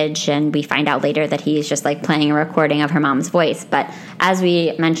hostage, and we find out later that he's just, like, playing a recording of her mom's voice. But as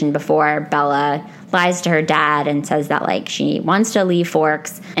we mentioned before, Bella lies to her dad and says that, like, she wants to leave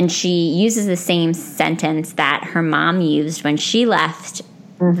Forks, and she uses the same sentence that her mom used when she left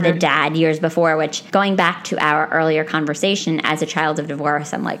the dad years before, which, going back to our earlier conversation, as a child of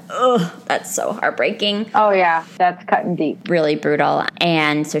divorce, I'm like, ugh, that's so heartbreaking. Oh, yeah, that's cutting deep. Really brutal.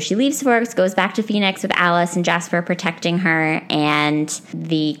 And so she leaves Forks, goes back to Phoenix with Alice and Jasper protecting her, and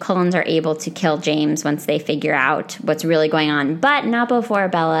the Cullens are able to kill James once they figure out what's really going on, but not before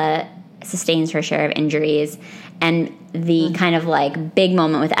Bella sustains her share of injuries. And the kind of, like, big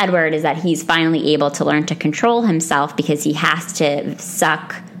moment with Edward is that he's finally able to learn to control himself because he has to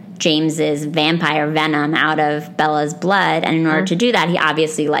suck James's vampire venom out of Bella's blood. And in order to do that, he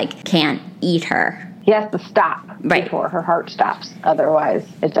obviously, like, can't eat her. He has to stop before her heart stops. Otherwise,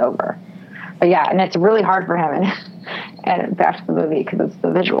 it's over. But yeah, and it's really hard for him. And back to the movie, because it's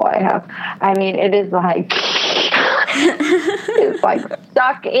the visual I have. I mean, it is like... it's like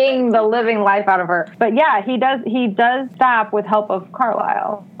sucking the living life out of her. But yeah, he does stop with help of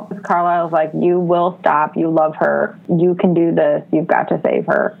Carlisle. Carlisle's like, you will stop. You love her. You can do this. You've got to save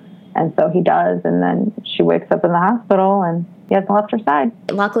her. And so he does. And then she wakes up in the hospital and he hasn't left her side.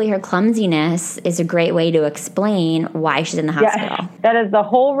 Luckily, her clumsiness is a great way to explain why she's in the hospital. Yeah, that is the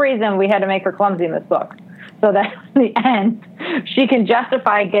whole reason we had to make her clumsy in this book. So that in the end, she can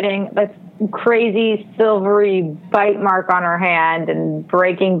justify getting crazy silvery bite mark on her hand and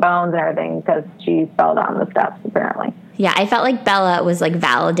breaking bones and everything because she fell down the steps, apparently. Yeah, I felt like Bella was like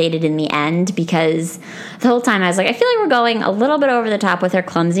validated in the end because the whole time I was like, I feel like we're going a little bit over the top with her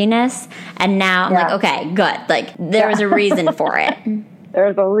clumsiness. And now I'm like, okay, good. Like there was a reason for it.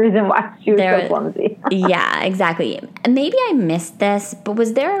 There's a reason why she was so clumsy. Yeah, exactly. Maybe I missed this, but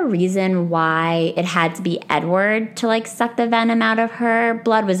was there a reason why it had to be Edward to like suck the venom out of her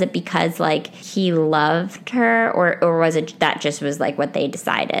blood? Was it because like he loved her, or was it that just was like what they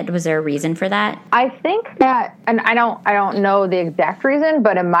decided? Was there a reason for that? I think that, and I don't know the exact reason,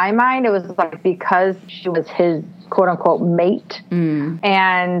 but in my mind it was like because she was his quote unquote mate.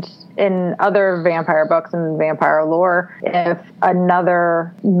 And in other vampire books and vampire lore, if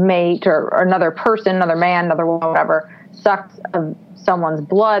another mate or another person, another man, another woman, whatever, sucks of someone's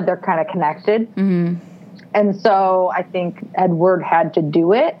blood, they're kind of connected. And so I think Edward had to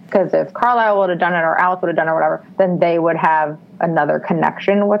do it because if Carlisle would have done it or Alice would have done it or whatever, then they would have another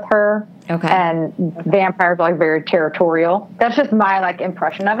connection with her. Okay. And vampires are like very territorial. That's just my like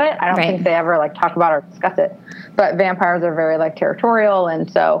impression of it. I don't think they ever like talk about or discuss it. But vampires are very like territorial,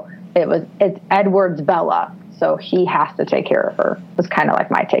 and so it's Edward's Bella. So he has to take care of her. Was kind of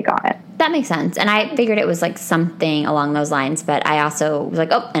like my take on it. That makes sense. And I figured it was like something along those lines, but I also was like,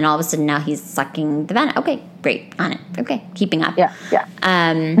 oh, and all of a sudden now he's sucking the venom. Okay, great. On it. Okay, keeping up. Yeah.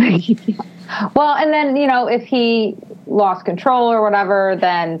 Well, and then, if he lost control or whatever,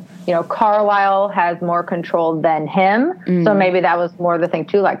 then, Carlisle has more control than him. So maybe that was more the thing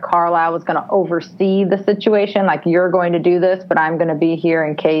too. Like Carlisle was going to oversee the situation. Like, you're going to do this, but I'm going to be here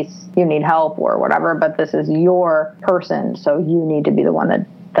in case you need help or whatever. But this is your person. So you need to be the one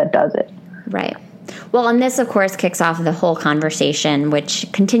that does it. Right. Well, and this, of course, kicks off the whole conversation, which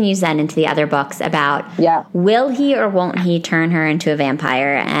continues then into the other books about will he or won't he turn her into a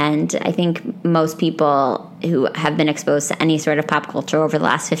vampire? And I think most people who have been exposed to any sort of pop culture over the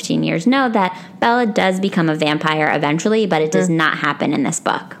last 15 years know that Bella does become a vampire eventually, but it does not happen in this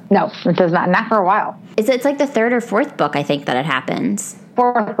book. No, it does not. Not for a while. It's like the third or fourth book, I think, that it happens.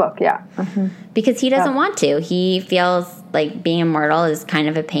 Fourth book, yeah. Because he doesn't want to. He feels like being immortal is kind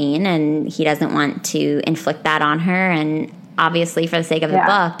of a pain, and he doesn't want to inflict that on her. And obviously, for the sake of the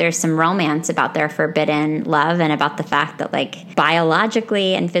book, there's some romance about their forbidden love and about the fact that, like,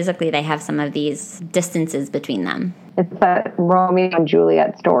 biologically and physically they have some of these distances between them. It's a Romeo and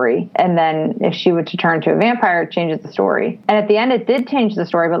Juliet story. And then if she were to turn to a vampire, it changes the story. And at the end, it did change the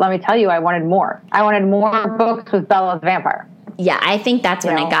story. But let me tell you, I wanted more. I wanted more books with Bella as a vampire. Yeah, I think that's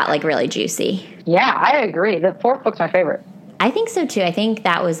when it got, like, really juicy. Yeah, I agree. The fourth book's my favorite. I think so, too. I think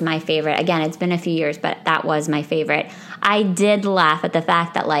that was my favorite. Again, it's been a few years, but that was my favorite. I did laugh at the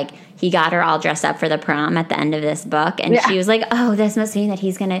fact that, like, he got her all dressed up for the prom at the end of this book, and she was like, oh, this must mean that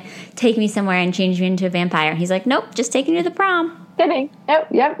he's going to take me somewhere and change me into a vampire. And he's like, nope, just taking you to the prom. Kidding. Yep.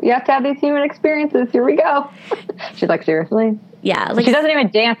 You have to have these human experiences. Here we go. She's like, seriously? Yeah. Like, she doesn't even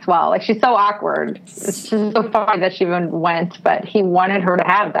dance well. Like, she's so awkward. It's just so funny that she even went, but he wanted her to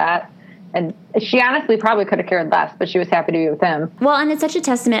have that. And she honestly probably could have cared less, but she was happy to be with him. Well, and it's such a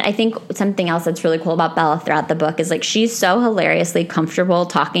testament. I think something else that's really cool about Bella throughout the book is, like, she's so hilariously comfortable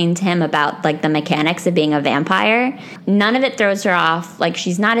talking to him about, like, the mechanics of being a vampire. None of it throws her off. Like,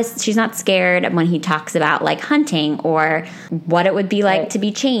 she's not scared when he talks about, like, hunting or what it would be like to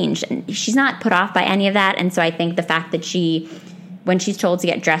be changed. And she's not put off by any of that. And so I think the fact that when she's told to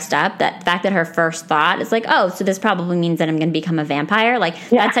get dressed up, that the fact that her first thought is like, oh, so this probably means that I'm going to become a vampire. Like,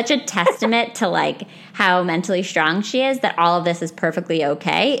 that's such a testament to, like, how mentally strong she is, that all of this is perfectly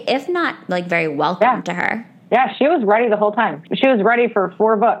okay, if not, like, very welcome to her. Yeah, she was ready the whole time. She was ready for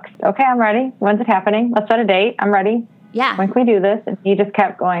 4 books. Okay, I'm ready. When's it happening? Let's set a date. I'm ready. Yeah. When can we do this? And he just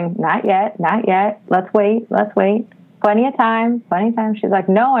kept going, not yet. Let's wait. Plenty of time. She's like,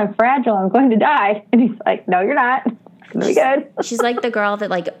 no, I'm fragile. I'm going to die. And he's like, no, you're not. Be good. She's like the girl that,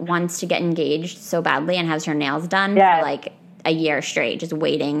 like, wants to get engaged so badly and has her nails done for, like, a year straight, just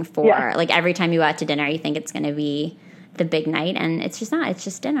waiting for, like, every time you go out to dinner, you think it's going to be the big night, and it's just not. It's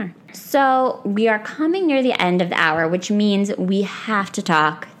just dinner. So we are coming near the end of the hour, which means we have to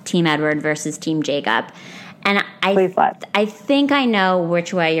talk Team Edward versus Team Jacob. And I think I know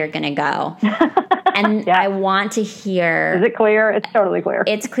which way you're going to go. And I want to hear... Is it clear? It's totally clear.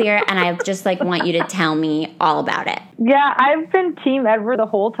 It's clear, and I just, like, want you to tell me all about it. Yeah, I've been Team Edward the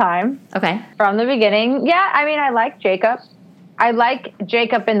whole time. Okay. From the beginning. Yeah, I mean, I like Jacob. I like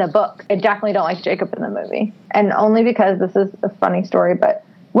Jacob in the book. I definitely don't like Jacob in the movie. And only because this is a funny story, but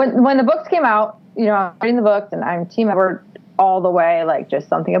when the books came out, I'm reading the books, and I'm Team Edward all the way, like, just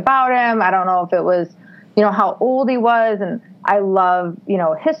something about him. I don't know if it was... how old he was, and I love,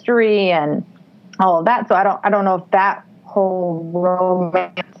 history and all of that. So I don't know if that whole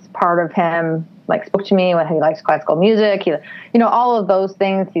romance part of him like spoke to me when he likes classical music. He, all of those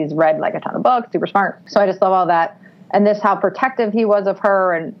things. He's read like a ton of books, super smart. So I just love all that. And this, how protective he was of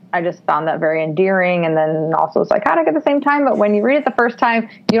her. And I just found that very endearing. And then also psychotic at the same time. But when you read it the first time,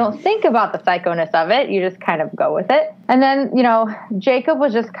 you don't think about the psychoness of it. You just kind of go with it. And then, Jacob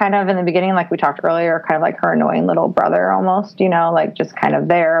was just kind of in the beginning, like we talked earlier, kind of like her annoying little brother almost, like just kind of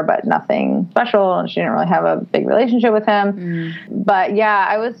there, but nothing special. And she didn't really have a big relationship with him. But yeah,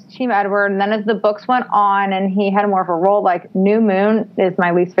 I was Team Edward. And then as the books went on and he had more of a role, like New Moon is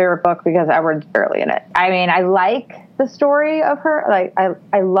my least favorite book because Edward's barely in it. I mean, I like the story of her. Like,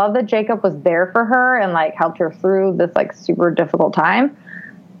 I love that Jacob was there for her and like helped her through this like super difficult time.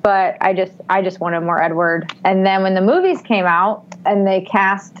 But I just wanted more Edward. And then when the movies came out and they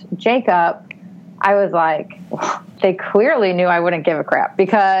cast Jacob, I was like, they clearly knew I wouldn't give a crap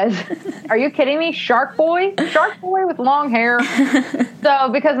because are you kidding me? Shark Boy with long hair. So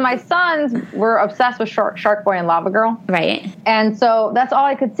because my sons were obsessed with Shark Boy and Lava Girl. Right. And so that's all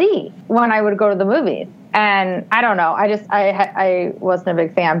I could see when I would go to the movies. And I don't know. I wasn't a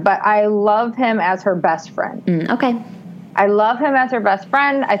big fan, but I love him as her best friend. Okay. I love him as her best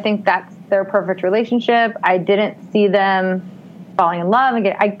friend. I think that's their perfect relationship. I didn't see them falling in love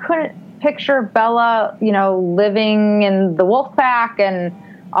again. I couldn't picture Bella, living in the wolf pack and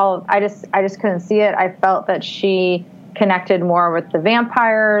all. I just couldn't see it. I felt that she connected more with the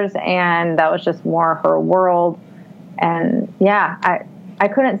vampires and that was just more her world. And yeah, I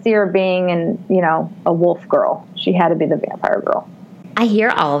couldn't see her being a wolf girl. She had to be the vampire girl. I hear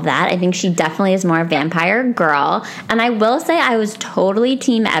all of that. I think she definitely is more a vampire girl. And I will say I was totally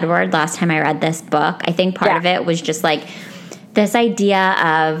Team Edward last time I read this book. I think part of it was just like this idea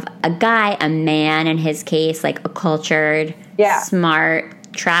of a man in his case, like a cultured, smart,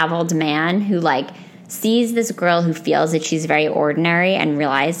 traveled man who like sees this girl who feels that she's very ordinary and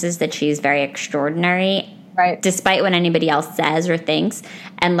realizes that she's very extraordinary. Right. Despite what anybody else says or thinks,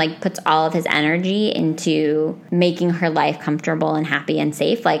 and like puts all of his energy into making her life comfortable and happy and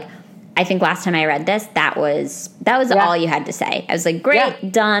safe. Like, I think last time I read this, that was all you had to say. I was like,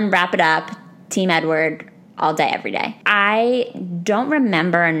 great, done, wrap it up, Team Edward, all day, every day. I don't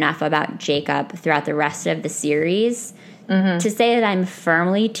remember enough about Jacob throughout the rest of the series to say that I'm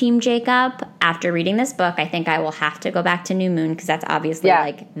firmly Team Jacob. After reading this book, I think I will have to go back to New Moon because that's obviously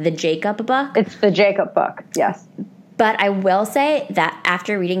like the Jacob book. It's the Jacob book, yes. But I will say that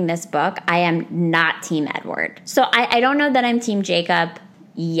after reading this book, I am not Team Edward. So I don't know that I'm Team Jacob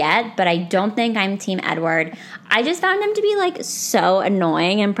yet, but I don't think I'm Team Edward. I just found him to be like so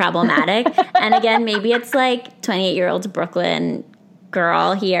annoying and problematic. And again, maybe it's like 28-year-old Brooklyn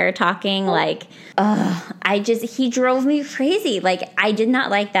girl here talking like, he drove me crazy. Like, I did not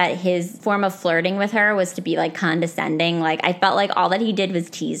like that his form of flirting with her was to be like condescending. Like, I felt like all that he did was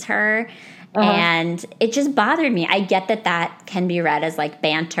tease her. And it just bothered me. I get that can be read as like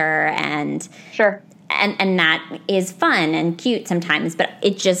banter and sure. And that is fun and cute sometimes, but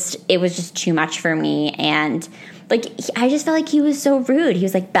it was just too much for me. And like, I just felt like he was so rude. He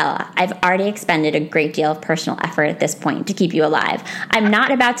was like, Bella, I've already expended a great deal of personal effort at this point to keep you alive. I'm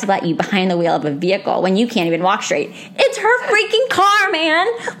not about to let you behind the wheel of a vehicle when you can't even walk straight. It's her freaking car, man.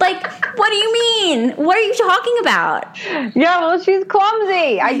 Like, what do you mean? What are you talking about? Yeah, well, she's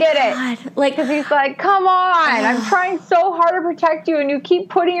clumsy. I get it. Like, because he's like, come on. I'm trying so hard to protect you, and you keep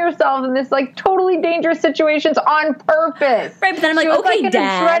putting yourself in this like totally dangerous situations on purpose. Right, but then I'm like, okay, like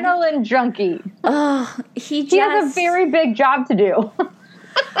Dad. An adrenaline junkie. He has a very big job to do.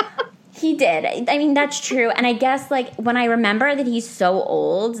 He did. I mean, that's true. And I guess, like, when I remember that he's so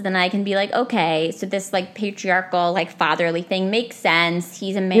old, then I can be like, okay, so this, like, patriarchal, like, fatherly thing makes sense.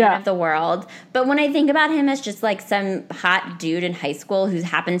 He's a man of the world. But when I think about him as just, like, some hot dude in high school who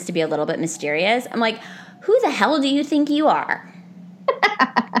happens to be a little bit mysterious, I'm like, who the hell do you think you are?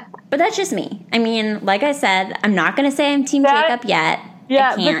 But that's just me. I mean, like I said, I'm not going to say I'm Team Jacob yet.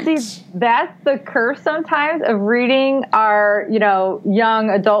 Yeah, but see, that's the curse sometimes of reading our, young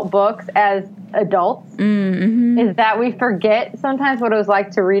adult books as adults, is that we forget sometimes what it was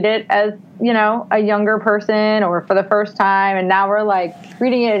like to read it as, a younger person or for the first time. And now we're like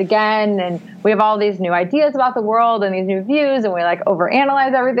reading it again and we have all these new ideas about the world and these new views and we like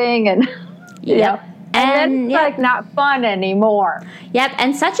overanalyze everything and, you know. And then it's like not fun anymore. Yep.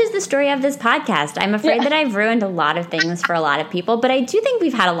 And such is the story of this podcast. I'm afraid that I've ruined a lot of things for a lot of people, but I do think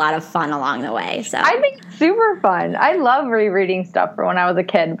we've had a lot of fun along the way. So I think it's super fun. I love rereading stuff from when I was a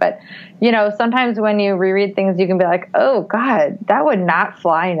kid, but sometimes when you reread things, you can be like, oh God, that would not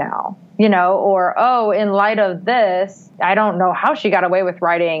fly now. or, oh, in light of this, I don't know how she got away with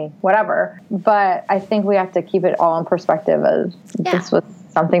writing whatever. But I think we have to keep it all in perspective as this was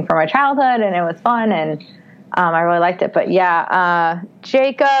something from my childhood and it was fun and I really liked it. But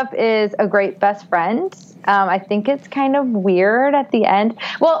Jacob is a great best friend. I think it's kind of weird at the end.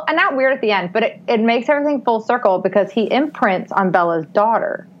 Well, not weird at the end, but it makes everything full circle because he imprints on Bella's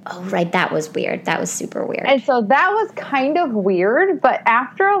daughter. Oh, right. That was weird. That was super weird. And so that was kind of weird. But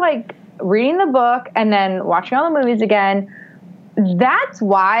after reading the book and then watching all the movies again, that's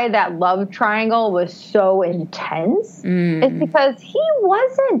why that love triangle was so intense. It's because he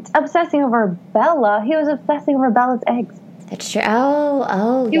wasn't obsessing over Bella. He was obsessing over Bella's eggs. That's true.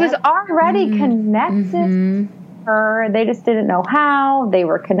 Oh, he was already connected to her. They just didn't know how. They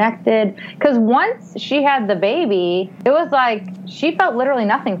were connected. Because once she had the baby, it was like she felt literally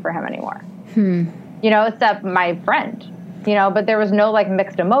nothing for him anymore. Except my friend. But there was no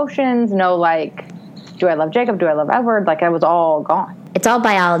mixed emotions, no do I love Jacob? Do I love Edward? It was all gone. It's all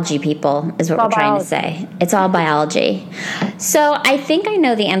biology, people, is what we're trying to say. It's all biology. So I think I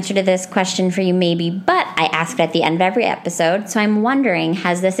know the answer to this question for you, maybe, but I ask it at the end of every episode. So I'm wondering,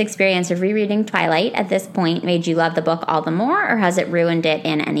 has this experience of rereading Twilight at this point made you love the book all the more, or has it ruined it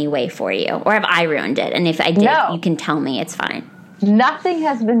in any way for you? Or have I ruined it? And if I did, you can tell me. It's fine. Nothing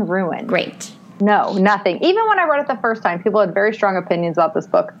has been ruined. Great. No, nothing. Even when I read it the first time, people had very strong opinions about this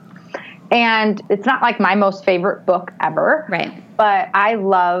book. And it's not my most favorite book ever. Right. But I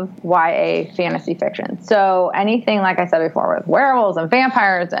love YA fantasy fiction. So anything, like I said before, with werewolves and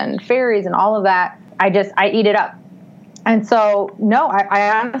vampires and fairies and all of that, I eat it up. And so, no,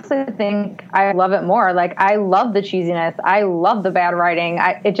 I honestly think I love it more. I love the cheesiness. I love the bad writing.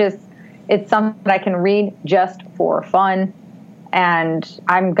 It's something that I can read just for fun. And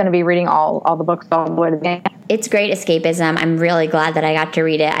I'm going to be reading all the books all the way to the end. It's great escapism. I'm really glad that I got to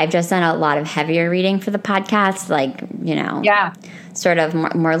read it. I've just done a lot of heavier reading for the podcast, sort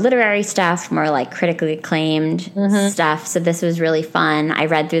of more literary stuff, more critically acclaimed stuff. So this was really fun. I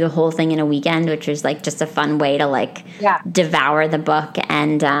read through the whole thing in a weekend, which was just a fun way to devour the book.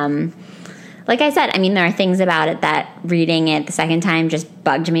 And like I said, there are things about it that reading it the second time just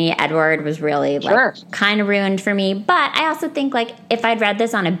bugged me. Edward was really kind of ruined for me. But I also think if I'd read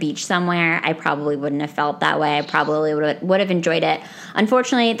this on a beach somewhere, I probably wouldn't have felt that way. I probably would have enjoyed it.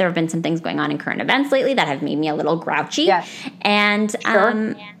 Unfortunately, there have been some things going on in current events lately that have made me a little grouchy. Yes. And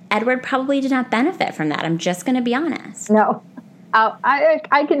Edward probably did not benefit from that. I'm just going to be honest. No,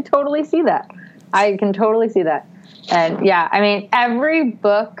 I can totally see that. And every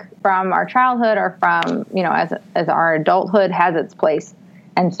book from our childhood or from, as our adulthood has its place.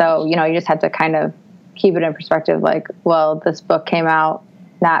 And so, you just have to kind of keep it in perspective. This book came out,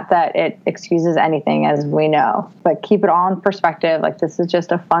 not that it excuses anything as we know, but keep it all in perspective. This is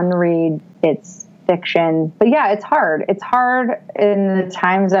just a fun read. It's fiction. But yeah, it's hard. It's hard in the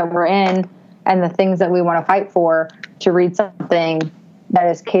times that we're in and the things that we want to fight for to read something that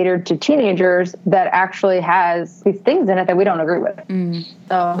is catered to teenagers that actually has these things in it that we don't agree with.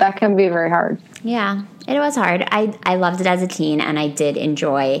 So that can be very hard. Yeah, it was hard. I loved it as a teen, and I did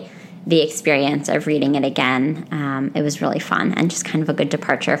enjoy the experience of reading it again. It was really fun and just kind of a good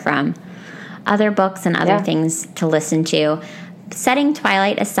departure from other books and other things to listen to. Setting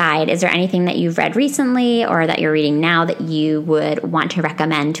Twilight aside, is there anything that you've read recently or that you're reading now that you would want to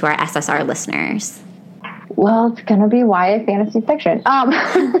recommend to our SSR listeners? Well, it's going to be YA fantasy fiction.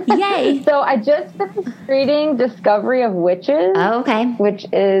 Yay! So I just finished reading Discovery of Witches. Oh, okay. Which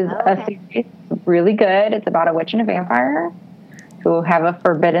is a series really good. It's about a witch and a vampire who have a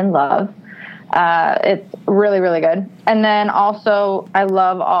forbidden love. It's really, really good. And then also, I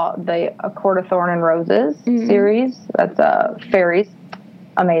love all the A Court of Thorn and Roses series. That's fairies.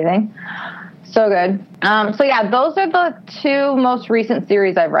 Amazing. So good. So yeah, those are the two most recent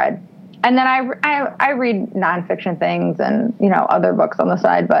series I've read. And then I read nonfiction things and, other books on the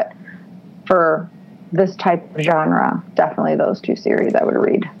side. But for this type of genre, definitely those two series I would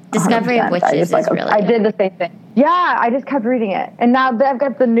read. 100%. Discovery of Witches is really good. I did the same thing. Yeah, I just kept reading it. And now I've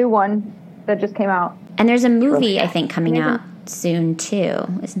got the new one that just came out. And there's a movie, I think, coming out soon, too.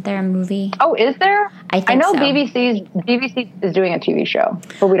 Isn't there a movie? Oh, is there? I know so. BBC is doing a TV show,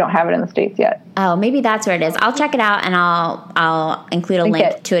 but we don't have it in the States yet. Oh, maybe that's where it is. I'll check it out, and I'll include a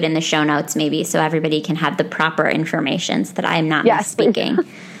link to it in the show notes, maybe, so everybody can have the proper information so that I am not misspeaking.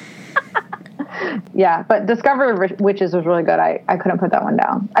 Yeah, but Discovery of Witches was really good. I couldn't put that one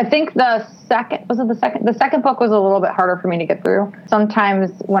down. I think the second book was a little bit harder for me to get through.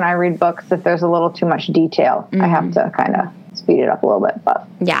 Sometimes when I read books, if there's a little too much detail, I have to kind of speed it up a little bit. But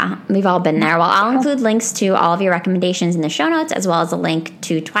yeah, we've all been there. Well, I'll include links to all of your recommendations in the show notes, as well as a link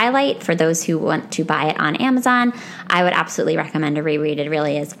to Twilight for those who want to buy it on Amazon. I would absolutely recommend a reread. It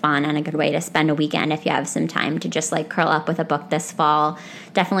really is fun and a good way to spend a weekend if you have some time to just like curl up with a book this fall.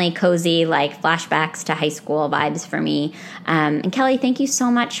 Definitely cozy, like flashbacks to high school vibes for me. And Kelly, thank you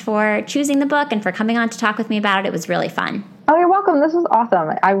so much for choosing the book and for coming on to talk with me about it. It was really fun. Oh, you're welcome. This was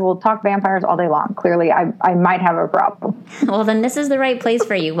awesome. I will talk vampires all day long. Clearly, I might have a problem. Well, then this is the right place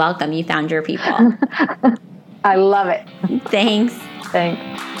for you. Welcome. You found your people. I love it. Thanks. Thanks.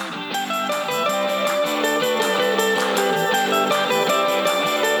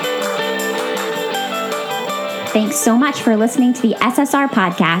 Thanks so much for listening to the SSR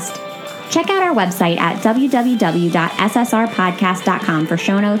Podcast. Check out our website at www.ssrpodcast.com for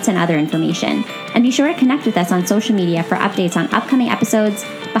show notes and other information. And be sure to connect with us on social media for updates on upcoming episodes,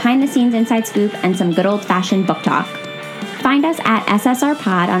 behind-the-scenes inside scoop, and some good old-fashioned book talk. Find us at SSR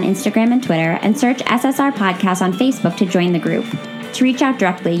Pod on Instagram and Twitter, and search SSR Podcast on Facebook to join the group. To reach out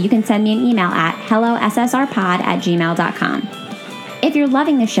directly, you can send me an email at hellossrpod@gmail.com. If you're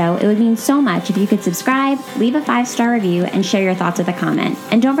loving the show, it would mean so much if you could subscribe, leave a 5-star review, and share your thoughts with a comment.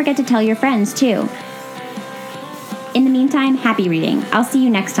 And don't forget to tell your friends, too. In the meantime, happy reading. I'll see you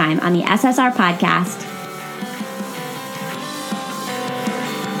next time on the SSR Podcast.